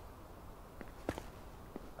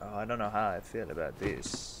 Oh, I don't know how I feel about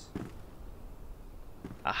this.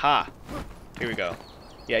 Aha! Here we go.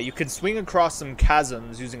 Yeah, you can swing across some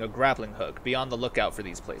chasms using a grappling hook. Be on the lookout for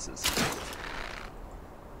these places.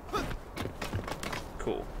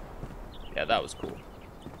 Cool. Yeah, that was cool.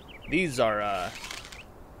 These are,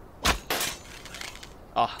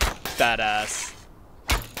 oh, badass.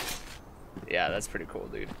 Yeah, that's pretty cool,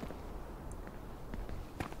 dude.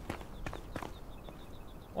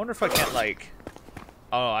 I wonder if I can't, like...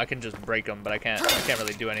 Oh, I can just break them, but I can't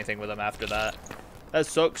really do anything with them after that. That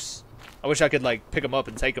sucks. I wish I could, like, pick them up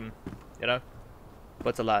and take them, you know?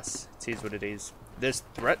 But alas, it is what it is. There's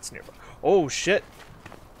threats nearby. Oh, shit.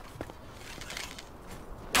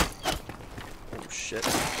 Oh, shit.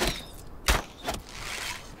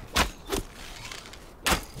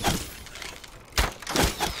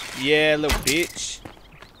 Yeah, little bitch.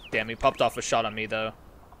 Damn, he popped off a shot on me, though.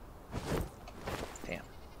 Damn.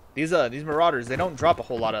 These marauders, they don't drop a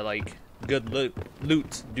whole lot of, like, good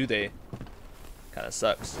loot, do they? Kinda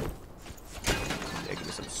sucks. Yeah, give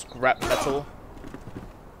me some scrap metal.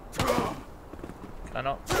 Can I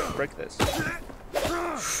not break this?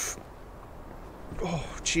 Oh,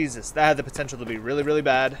 Jesus. That had the potential to be really, really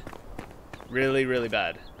bad. Really, really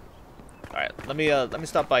bad. Alright, let me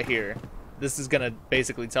stop by here. This is gonna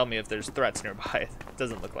basically tell me if there's threats nearby. It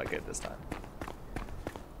doesn't look like it this time.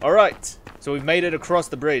 Alright, so we've made it across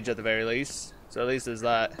the bridge at the very least. So at least there's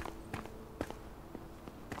that.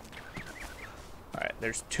 Alright,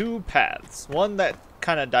 there's two paths. One that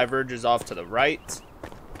kind of diverges off to the right.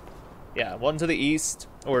 Yeah, one to the east,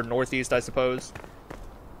 or northeast, I suppose.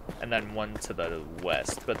 And then one to the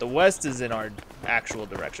west. But the west is in our actual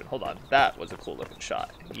direction. Hold on, that was a cool looking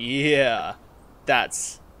shot. Yeah,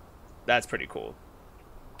 that's pretty cool.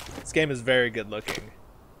 This game is very good looking.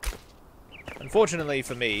 Unfortunately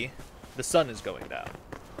for me, the sun is going down.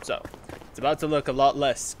 So, it's about to look a lot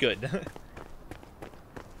less good.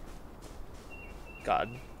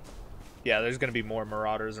 God. Yeah, there's going to be more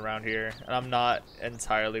marauders around here. And I'm not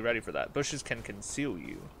entirely ready for that. Bushes can conceal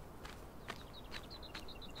you.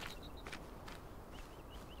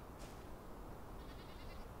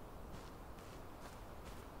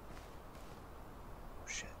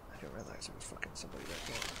 I didn't realize there was fucking somebody right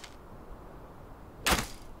there.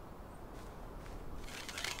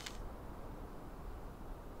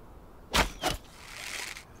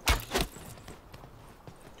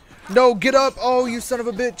 No, get up! Oh, you son of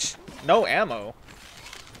a bitch! No ammo.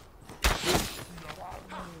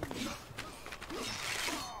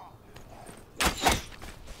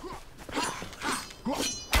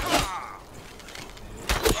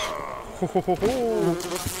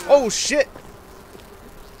 Oh shit!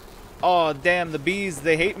 Oh damn, the bees,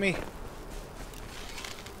 they hate me.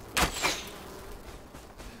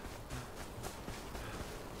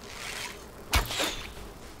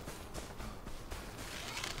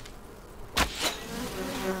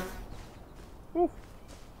 Whew.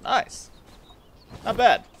 Nice. Not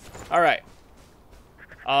bad. Alright.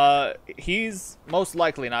 He's most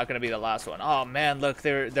likely not going to be the last one. Oh man, look,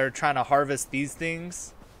 they're trying to harvest these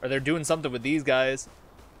things. Or they're doing something with these guys.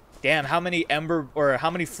 Damn, how many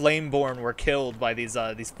Flameborn were killed by these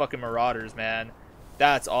fucking marauders, man.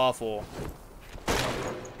 That's awful.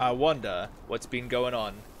 I wonder what's been going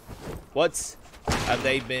on. What have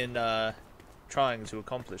they been trying to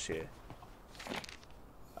accomplish here?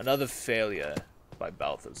 Another failure by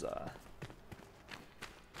Balthazar.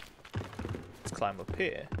 Let's climb up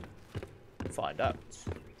here. Find out.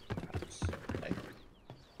 Hey.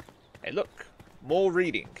 Hey, look. More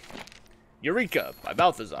reading. Eureka by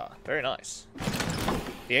Balthazar. Very nice.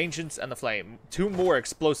 The Ancients and the Flame. 2 more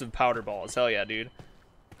explosive powder balls. Hell yeah, dude.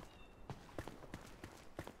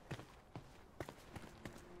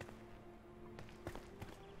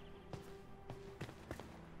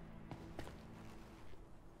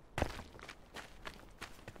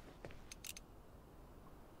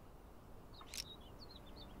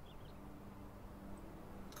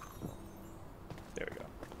 There we go.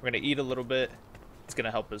 We're gonna eat a little bit. It's gonna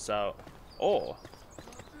help us out. Oh.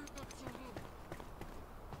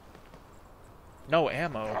 No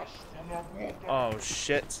ammo. Oh,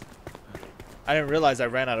 shit. I didn't realize I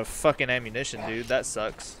ran out of fucking ammunition, dude. That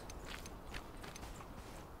sucks.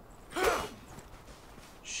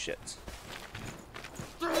 Shit.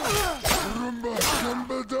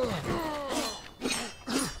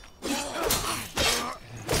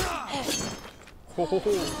 Ho, ho,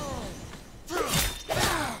 ho.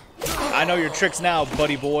 I know your tricks now,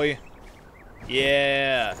 buddy boy.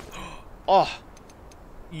 Yeah. Oh.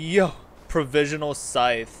 Yo. Provisional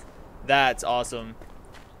scythe. That's awesome.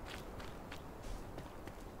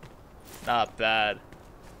 Not bad.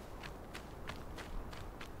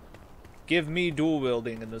 Give me dual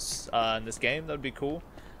wielding in this game. That'd be cool.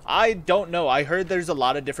 I don't know. I heard there's a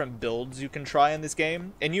lot of different builds you can try in this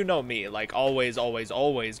game, and you know me, like always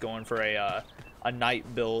going for a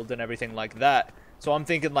knight build and everything like that. So I'm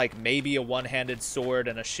thinking like maybe a one-handed sword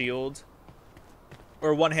and a shield,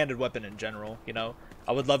 or a one-handed weapon in general. You know,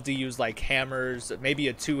 I would love to use like hammers, maybe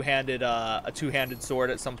a two-handed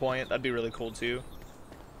sword at some point. That'd be really cool too.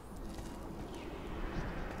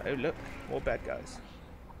 Oh look, more bad guys,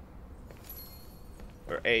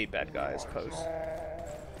 or a bad guy, I suppose.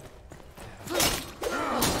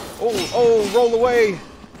 Oh, roll away.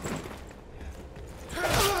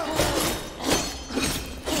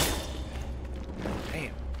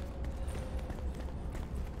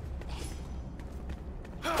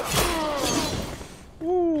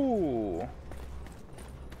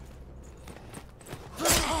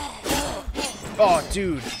 Oh,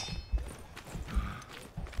 dude.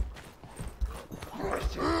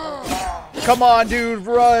 Come on, dude,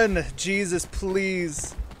 run. Jesus,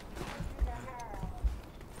 please.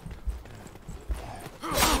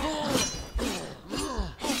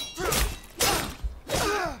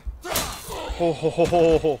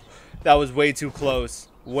 Oh, that was way too close.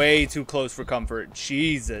 Way too close for comfort.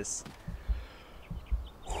 Jesus.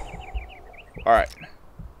 Alright.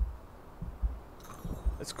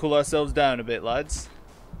 Let's cool ourselves down a bit, lads.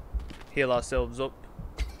 Heal ourselves up.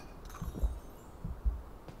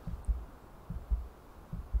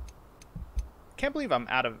 Can't believe I'm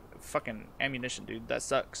out of fucking ammunition, dude. That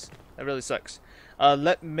sucks. That really sucks.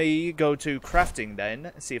 Let me go to crafting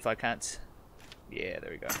then. See if I can't... Yeah,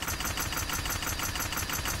 there we go.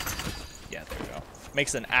 Yeah, there we go.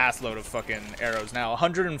 Makes an ass load of fucking arrows now.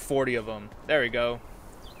 140 of them. There we go.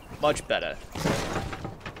 Much better.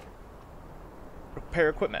 Repair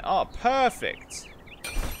equipment. Oh, perfect.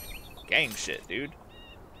 Gang shit, dude.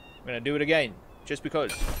 I'm gonna do it again. Just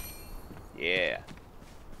because. Yeah.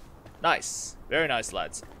 Nice. Very nice,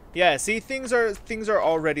 lads. Yeah, see, things are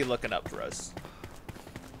already looking up for us.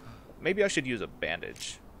 Maybe I should use a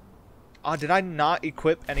bandage. Oh, did I not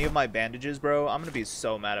equip any of my bandages, bro? I'm gonna be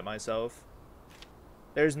so mad at myself.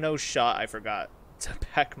 There's no shot I forgot to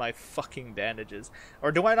pack my fucking bandages.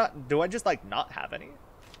 Or do I not? Do I just like not have any?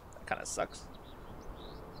 That kind of sucks.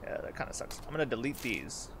 Yeah, that kind of sucks. I'm gonna delete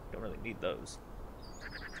these. Don't really need those.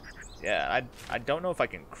 Yeah, I don't know if I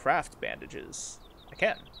can craft bandages. I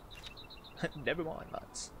can. Never mind,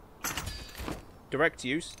 lads. Direct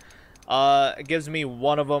use. It gives me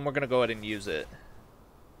one of them. We're gonna go ahead and use it.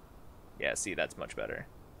 Yeah, see, that's much better.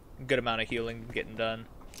 Good amount of healing getting done.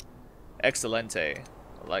 Excelente.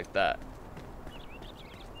 I like that.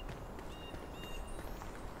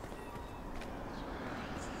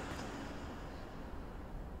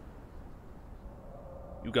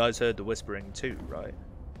 You guys heard the whispering too, right?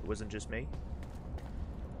 It wasn't just me?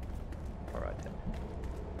 Alright then.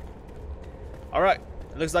 Alright,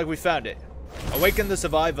 it looks like we found it. Awaken the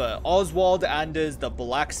survivor, Oswald Anders the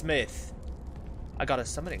blacksmith. I got a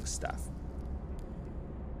summoning staff.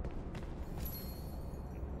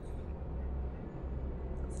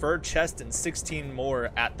 Fur chest and 16 more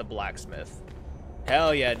at the blacksmith.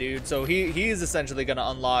 Hell yeah, dude. So he's essentially gonna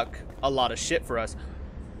unlock a lot of shit for us.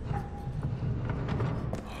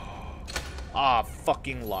 Ah,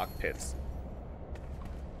 fucking lockpicks.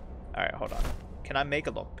 Alright, hold on. Can I make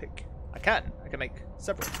a lockpick? I can. I can make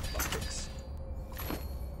several lockpicks.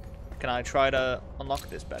 Can I try to unlock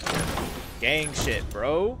this better? Gang shit,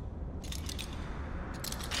 bro.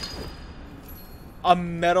 A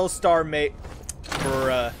metal star mate.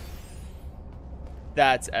 Bruh.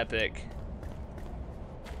 That's epic.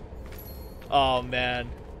 Oh, man.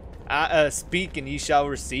 Speak and ye shall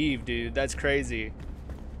receive, dude. That's crazy.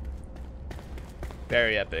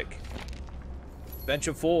 Very epic.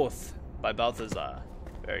 Venture Forth by Balthazar.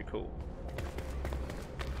 Very cool.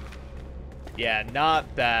 Yeah,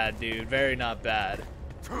 not bad, dude. Very not bad.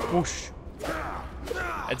 Whoosh.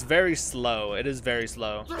 It's very slow. It is very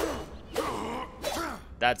slow.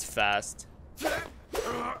 That's fast. I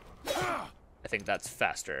think that's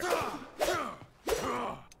faster.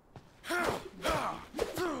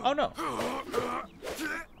 Oh, no.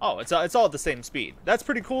 Oh, it's all at the same speed. That's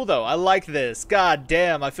pretty cool, though. I like this. God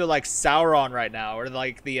damn, I feel like Sauron right now. Or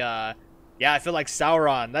like the, yeah, I feel like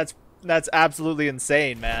Sauron. That's absolutely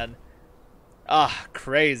insane, man. Ah,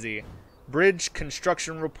 crazy. Bridge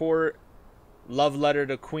construction report. Love letter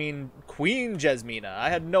to Queen Jasmina. I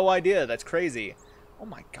had no idea. That's crazy. Oh,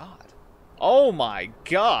 my God. Oh, my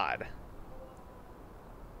God.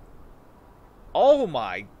 Oh,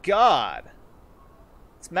 my God.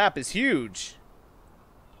 This map is huge.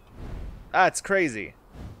 That's crazy.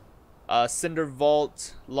 Cinder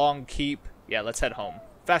Vault, Long Keep. Yeah, let's head home.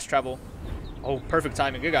 Fast travel. Oh, perfect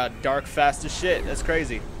timing. It got dark fast as shit. That's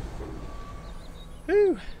crazy.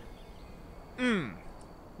 Whew.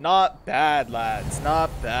 Not bad, lads. Not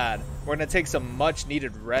bad. We're gonna take some much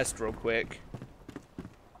needed rest real quick.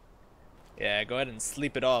 Yeah, go ahead and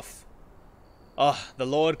sleep it off. Oh, the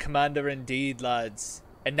Lord Commander indeed, lads.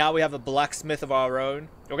 And now we have a blacksmith of our own.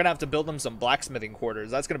 We're gonna have to build them some blacksmithing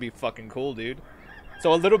quarters. That's gonna be fucking cool, dude.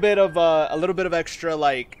 So a little bit of extra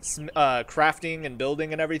like crafting and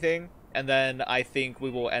building and everything, and then I think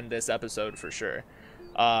we will end this episode for sure.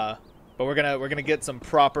 But we're gonna get some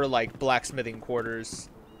proper like blacksmithing quarters.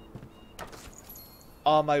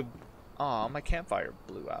 Oh my campfire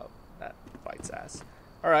blew out. That bites ass.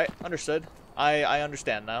 All right, understood. I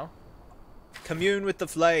understand now. Commune with the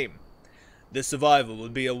flame. This survivor will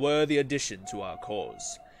be a worthy addition to our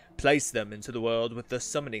cause. Place them into the world with the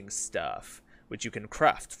summoning staff, which you can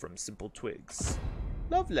craft from simple twigs.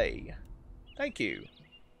 Lovely. Thank you.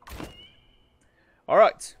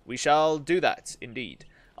 Alright, we shall do that, indeed.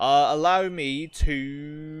 Allow me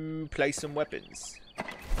to place some weapons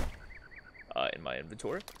in my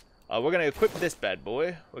inventory. We're going to equip this bad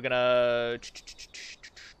boy. We're going to...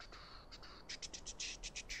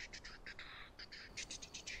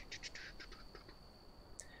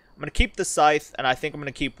 I'm going to keep the scythe, and I think I'm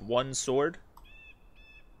going to keep one sword.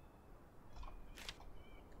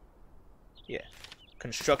 Yeah.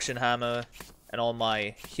 Construction hammer and all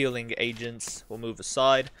my healing agents will move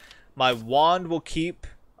aside. My wand will keep,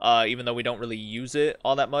 even though we don't really use it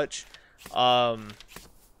all that much. We'll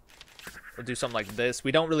do something like this.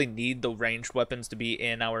 We don't really need the ranged weapons to be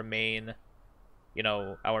in our main, you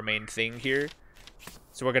know, our main thing here.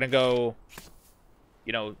 So we're going to go,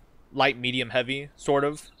 you know, light, medium, heavy, sort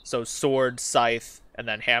of. So sword, scythe, and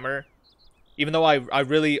then hammer. Even though I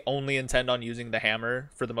really only intend on using the hammer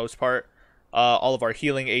for the most part. All of our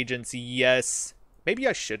healing agents, yes. Maybe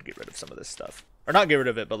I should get rid of some of this stuff. Or not get rid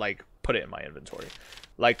of it, but like put it in my inventory.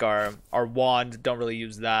 Like our wand, don't really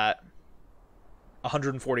use that.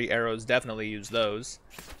 140 arrows, definitely use those.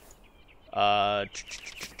 Yeah,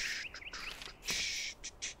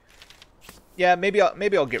 maybe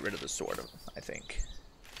I'll get rid of the sword, I think.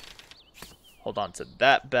 Hold on to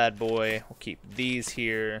that bad boy. We'll keep these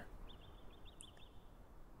here.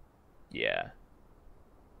 Yeah.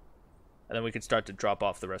 And then we can start to drop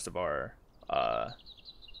off the rest of our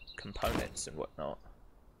components and whatnot.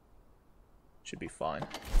 Should be fine.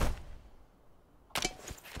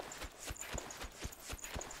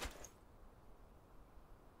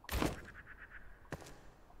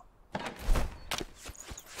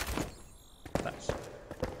 Nice.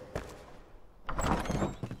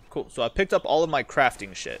 Cool, so I picked up all of my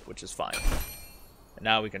crafting shit, which is fine. And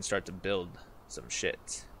now we can start to build some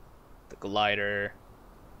shit. The glider.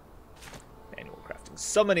 Manual crafting.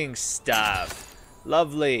 Summoning staff.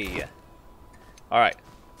 Lovely. Alright.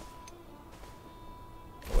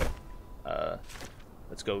 Oh, wait.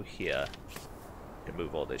 Let's go here. To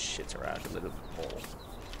move all this shit around a little bit more.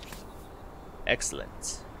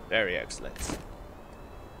 Excellent. Very excellent.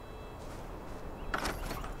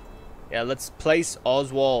 Yeah, let's place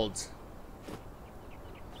Oswald.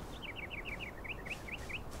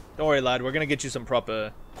 Don't worry, lad. We're gonna get you some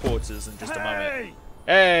proper quarters in just a moment.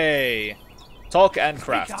 Hey! Talk and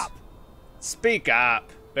craft. Speak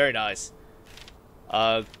up. Very nice.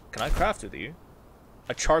 Can I craft with you?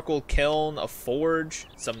 A charcoal kiln, a forge,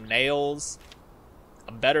 some nails,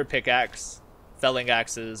 a better pickaxe, felling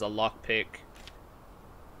axes, a lockpick,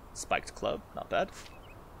 spiked club, not bad.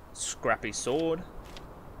 Scrappy sword.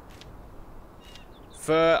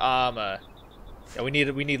 Fur armor. Yeah, we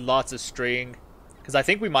need lots of string. Because I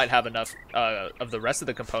think we might have enough of the rest of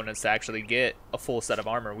the components to actually get a full set of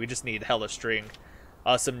armor. We just need hella string.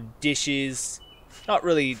 Some dishes. Not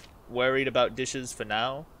really worried about dishes for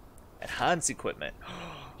now. Enhance equipment.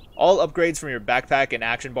 All upgrades from your backpack and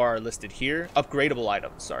action bar are listed here. Upgradable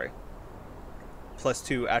items, sorry.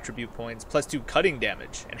 +2 attribute points. +2 cutting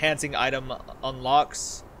damage. Enhancing item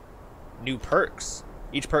unlocks new perks.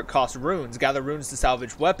 Each perk costs runes. Gather runes to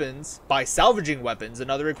salvage weapons by salvaging weapons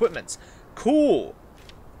and other equipments. Cool.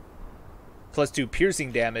 +2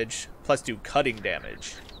 piercing damage. +2 cutting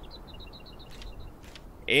damage.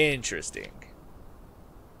 Interesting.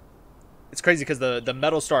 It's crazy because the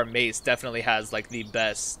Metal Star Mace definitely has like the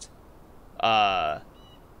best stats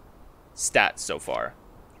so far.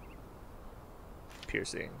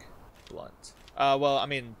 Piercing. Blunt. Well, I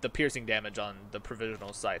mean, the piercing damage on the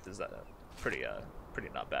provisional scythe is pretty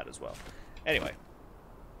not bad as well. Anyway.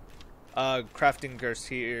 Crafting curse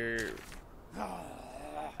here.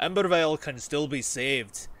 Embervale can still be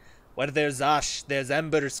saved. Where there's ash, there's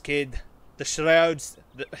embers, kid. The shrouds...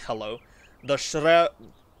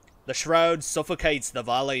 The shroud suffocates the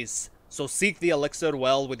valleys. So seek the elixir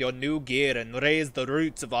well with your new gear and raise the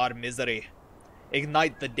roots of our misery.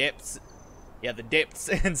 Ignite the depths... Yeah, the depths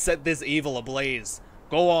and set this evil ablaze.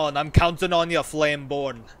 Go on, I'm counting on you,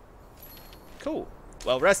 Flameborn. Cool.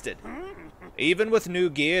 Well rested. Even with new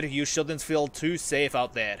gear, you shouldn't feel too safe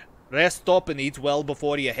out there. Rest up and eat well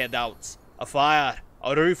before you head out. A fire,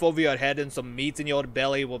 a roof over your head, and some meat in your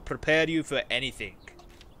belly will prepare you for anything.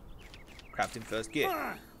 Crafting first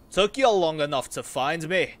gear. Took you long enough to find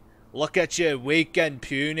me. Look at you, weak and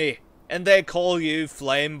puny. And they call you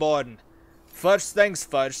Flameborn. First things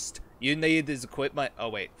first, you need is equipment. Oh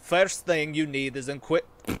wait. First thing you need is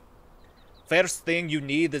equipment.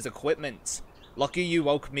 Lucky you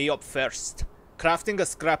woke me up first. Crafting a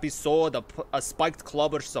scrappy sword, a spiked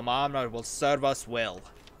club, or some armor will serve us well.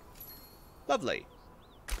 Lovely.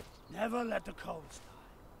 Never let the cold die.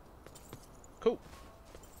 Cool.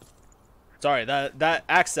 Sorry, that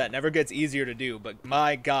accent never gets easier to do, but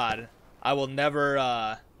my god, I will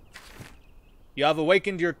never, You have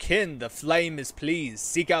awakened your kin, the flame is pleased.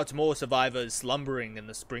 Seek out more survivors slumbering in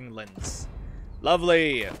the springlands.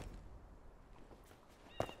 Lovely.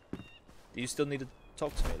 Do you still need to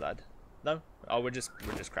talk to me, lad? No? Oh, we're just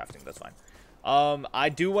crafting, that's fine. I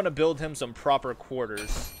do want to build him some proper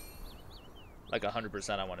quarters. Like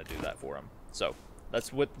 100% I want to do that for him. So,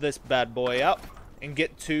 let's whip this bad boy out and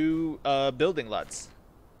get to building, lads.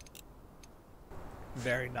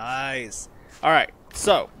 Very nice. Alright,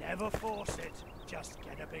 so. Never force it, just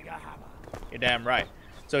get a bigger hammer. You're damn right.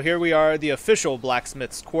 So here we are, the official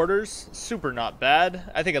blacksmith's quarters. Super not bad.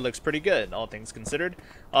 I think it looks pretty good, all things considered.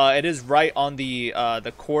 It is right on the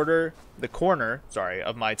corner, sorry,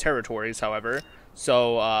 of my territories, however.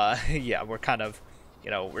 So yeah, we're kind of,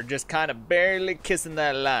 we're just kind of barely kissing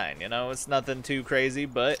that line. It's nothing too crazy,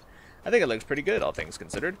 but I think it looks pretty good, all things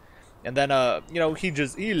considered. And then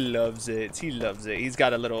he loves it. He loves it. He's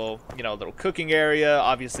got a little, little cooking area.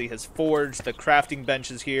 Obviously his forge, the crafting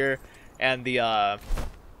benches here, and the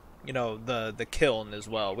the kiln as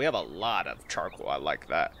well. We have a lot of charcoal. I like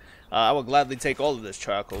that. I will gladly take all of this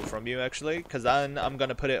charcoal from you, actually, because then I'm going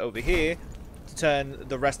to put it over here to turn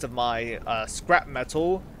the rest of my scrap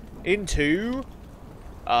metal into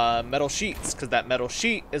metal sheets, because that metal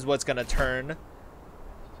sheet is what's going to turn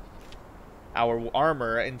our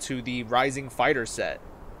armor into the Rising Fighter set.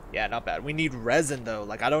 Yeah, not bad. We need resin, though.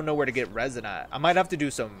 Like, I don't know where to get resin at. I might have to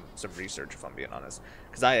do some research, if I'm being honest,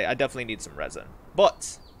 because I definitely need some resin.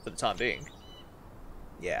 But for the time being,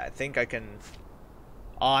 yeah, I think I can.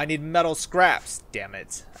 Oh, I need metal scraps. Damn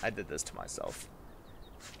it. I did this to myself.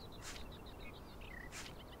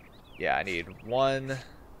 Yeah, I need 1,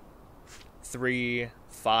 3,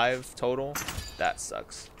 5 total. That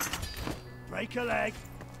sucks. Break a leg.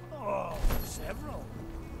 Oh, several.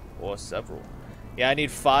 Or several. Yeah, I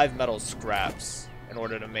need 5 metal scraps in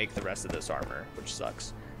order to make the rest of this armor, which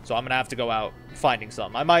sucks. So I'm gonna have to go out finding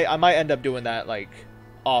some. I might end up doing that like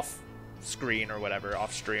off screen or whatever,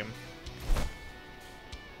 off stream.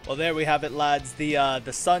 Well, there we have it, lads. The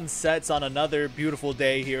sun sets on another beautiful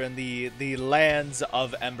day here in the lands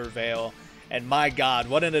of Embervale. And my god,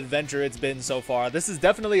 what an adventure it's been so far. This is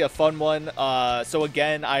definitely a fun one. So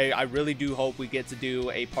again, I really do hope we get to do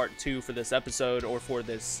a part 2 for this episode, or for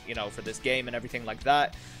this, you know, for this game and everything like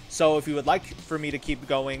that. So if you would like for me to keep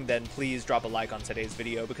going, then please drop a like on today's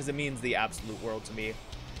video, because it means the absolute world to me.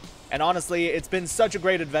 And honestly, it's been such a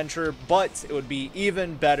great adventure, but it would be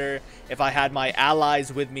even better if I had my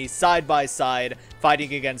allies with me side by side,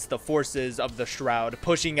 fighting against the forces of the Shroud,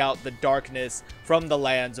 pushing out the darkness from the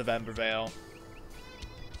lands of Embervale.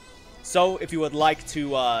 So if you would like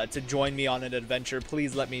to join me on an adventure,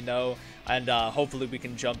 please let me know, and hopefully we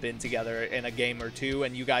can jump in together in a game or two,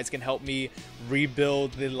 and you guys can help me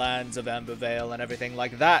rebuild the lands of Embervale and everything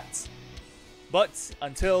like that. But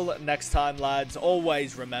until next time, lads,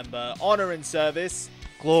 always remember honor and service,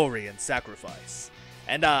 glory and sacrifice.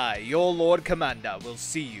 And I, your Lord Commander, will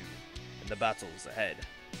see you in the battles ahead.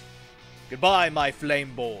 Goodbye, my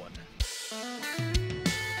Flameborn.